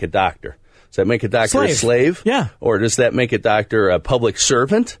that make a doctor? Does that make a doctor a slave? Yeah. Or does that make a doctor a public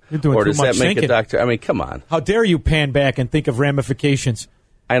servant? Or does that make a doctor... I mean, come on. How dare you pan back and think of ramifications?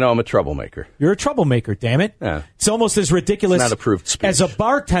 I know I'm a troublemaker. You're a troublemaker, damn it. Yeah. It's almost as ridiculous it's not approved speech. As a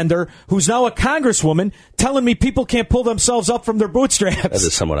bartender who's now a congresswoman telling me people can't pull themselves up from their bootstraps. That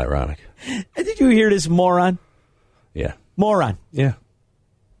is somewhat ironic. Did you hear this moron? Yeah. Moron. Yeah.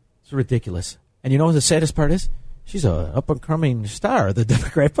 It's ridiculous. And you know what the saddest part is? She's an up-and-coming star of the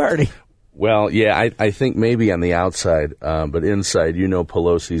Democrat Party. Well, yeah, I think maybe on the outside, but inside,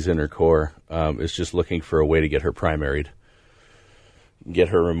 Pelosi's inner core is just looking for a way to get her primaried. Get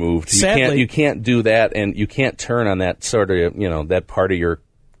her removed. Sadly, you can't do that, and you can't turn on that sort of, that part of your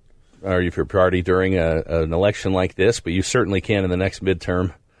party during an election like this, but you certainly can in the next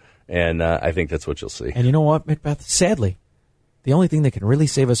midterm, and I think that's what you'll see. And you know what, Macbeth? Sadly, the only thing that can really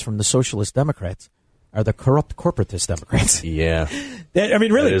save us from the socialist Democrats are the corrupt corporatist Democrats. Yeah.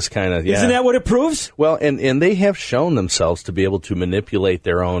 Really. That is kind of, yeah. Isn't that what it proves? Well, and they have shown themselves to be able to manipulate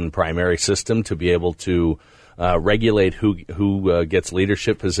their own primary system, to be able to regulate who gets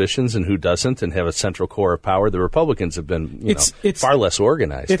leadership positions and who doesn't, and have a central core of power. The Republicans have been far less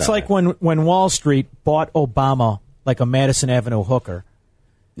organized. It's like when Wall Street bought Obama like a Madison Avenue hooker.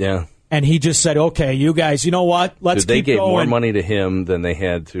 Yeah. And he just said, okay, you guys, you know what? Let's keep going. They gave more money to him than they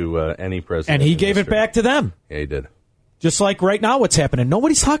had to any president. And he gave it back to them. Yeah, he did. Just like right now what's happening.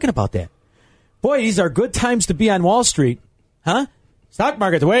 Nobody's talking about that. Boy, these are good times to be on Wall Street. Huh? Stock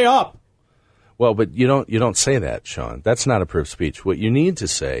market's way up. Well, but you don't say that, Sean. That's not approved speech. What you need to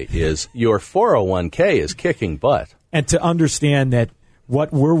say is your 401k is kicking butt. And to understand that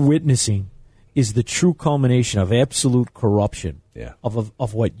what we're witnessing is the true culmination of absolute corruption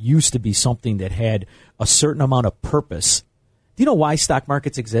of what used to be something that had a certain amount of purpose. Do you know why stock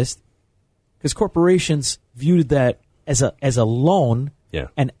markets exist? Because corporations viewed that as a loan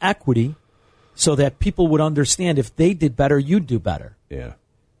and equity so that people would understand if they did better, you'd do better. Yeah.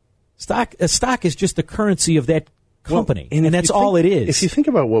 A stock is just the currency of that company, and that's all it is. If you think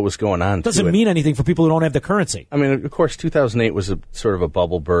about what was going on, it doesn't mean anything for people who don't have the currency. I mean, of course, 2008 was a sort of a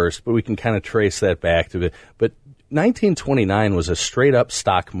bubble burst, but we can kind of trace that back to it. But 1929 was a straight-up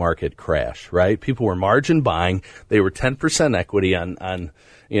stock market crash, right? People were margin buying. They were 10% equity on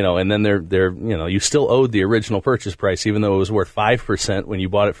and then they're you still owed the original purchase price, even though it was worth 5% when you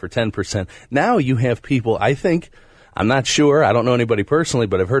bought it for 10%. Now you have people, I think, I'm not sure, I don't know anybody personally,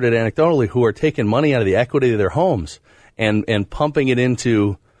 but I've heard it anecdotally, who are taking money out of the equity of their homes and pumping it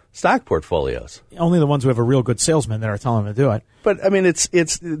into stock portfolios. Only the ones who have a real good salesman that are telling them to do it. But I mean, that's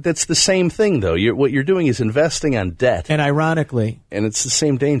the same thing, though. What you're doing is investing on debt, and ironically, and it's the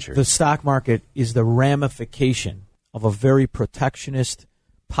same danger. The stock market is the ramification of a very protectionist,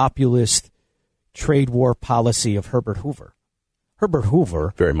 populist trade war policy of Herbert Hoover. Herbert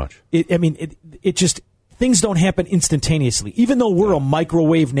Hoover, very much. It just. Things don't happen instantaneously. Even though we're a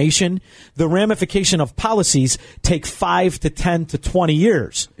microwave nation, the ramification of policies take 5 to 10 to 20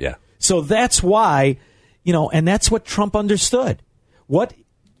 years. Yeah. So that's why, and that's what Trump understood. What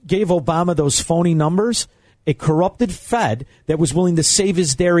gave Obama those phony numbers? A corrupted Fed that was willing to save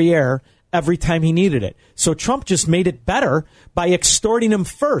his derriere every time he needed it. So Trump just made it better by extorting him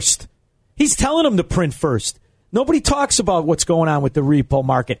first. He's telling him to print first. Nobody talks about what's going on with the repo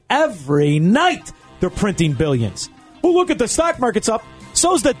market. Every night they're printing billions. Well, look at the stock market's up.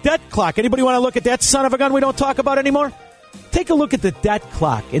 So's the debt clock. Anybody want to look at that son of a gun we don't talk about anymore? Take a look at the debt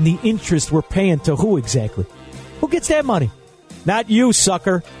clock and the interest we're paying to who exactly? Who gets that money? Not you,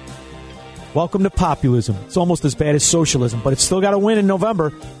 sucker. Welcome to populism. It's almost as bad as socialism, but it's still got to win in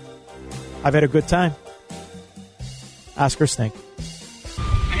November. I've had a good time. Oscar Stink.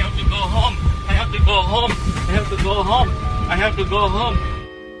 I have to go home. I have to go home. I have to go home. I have to go home.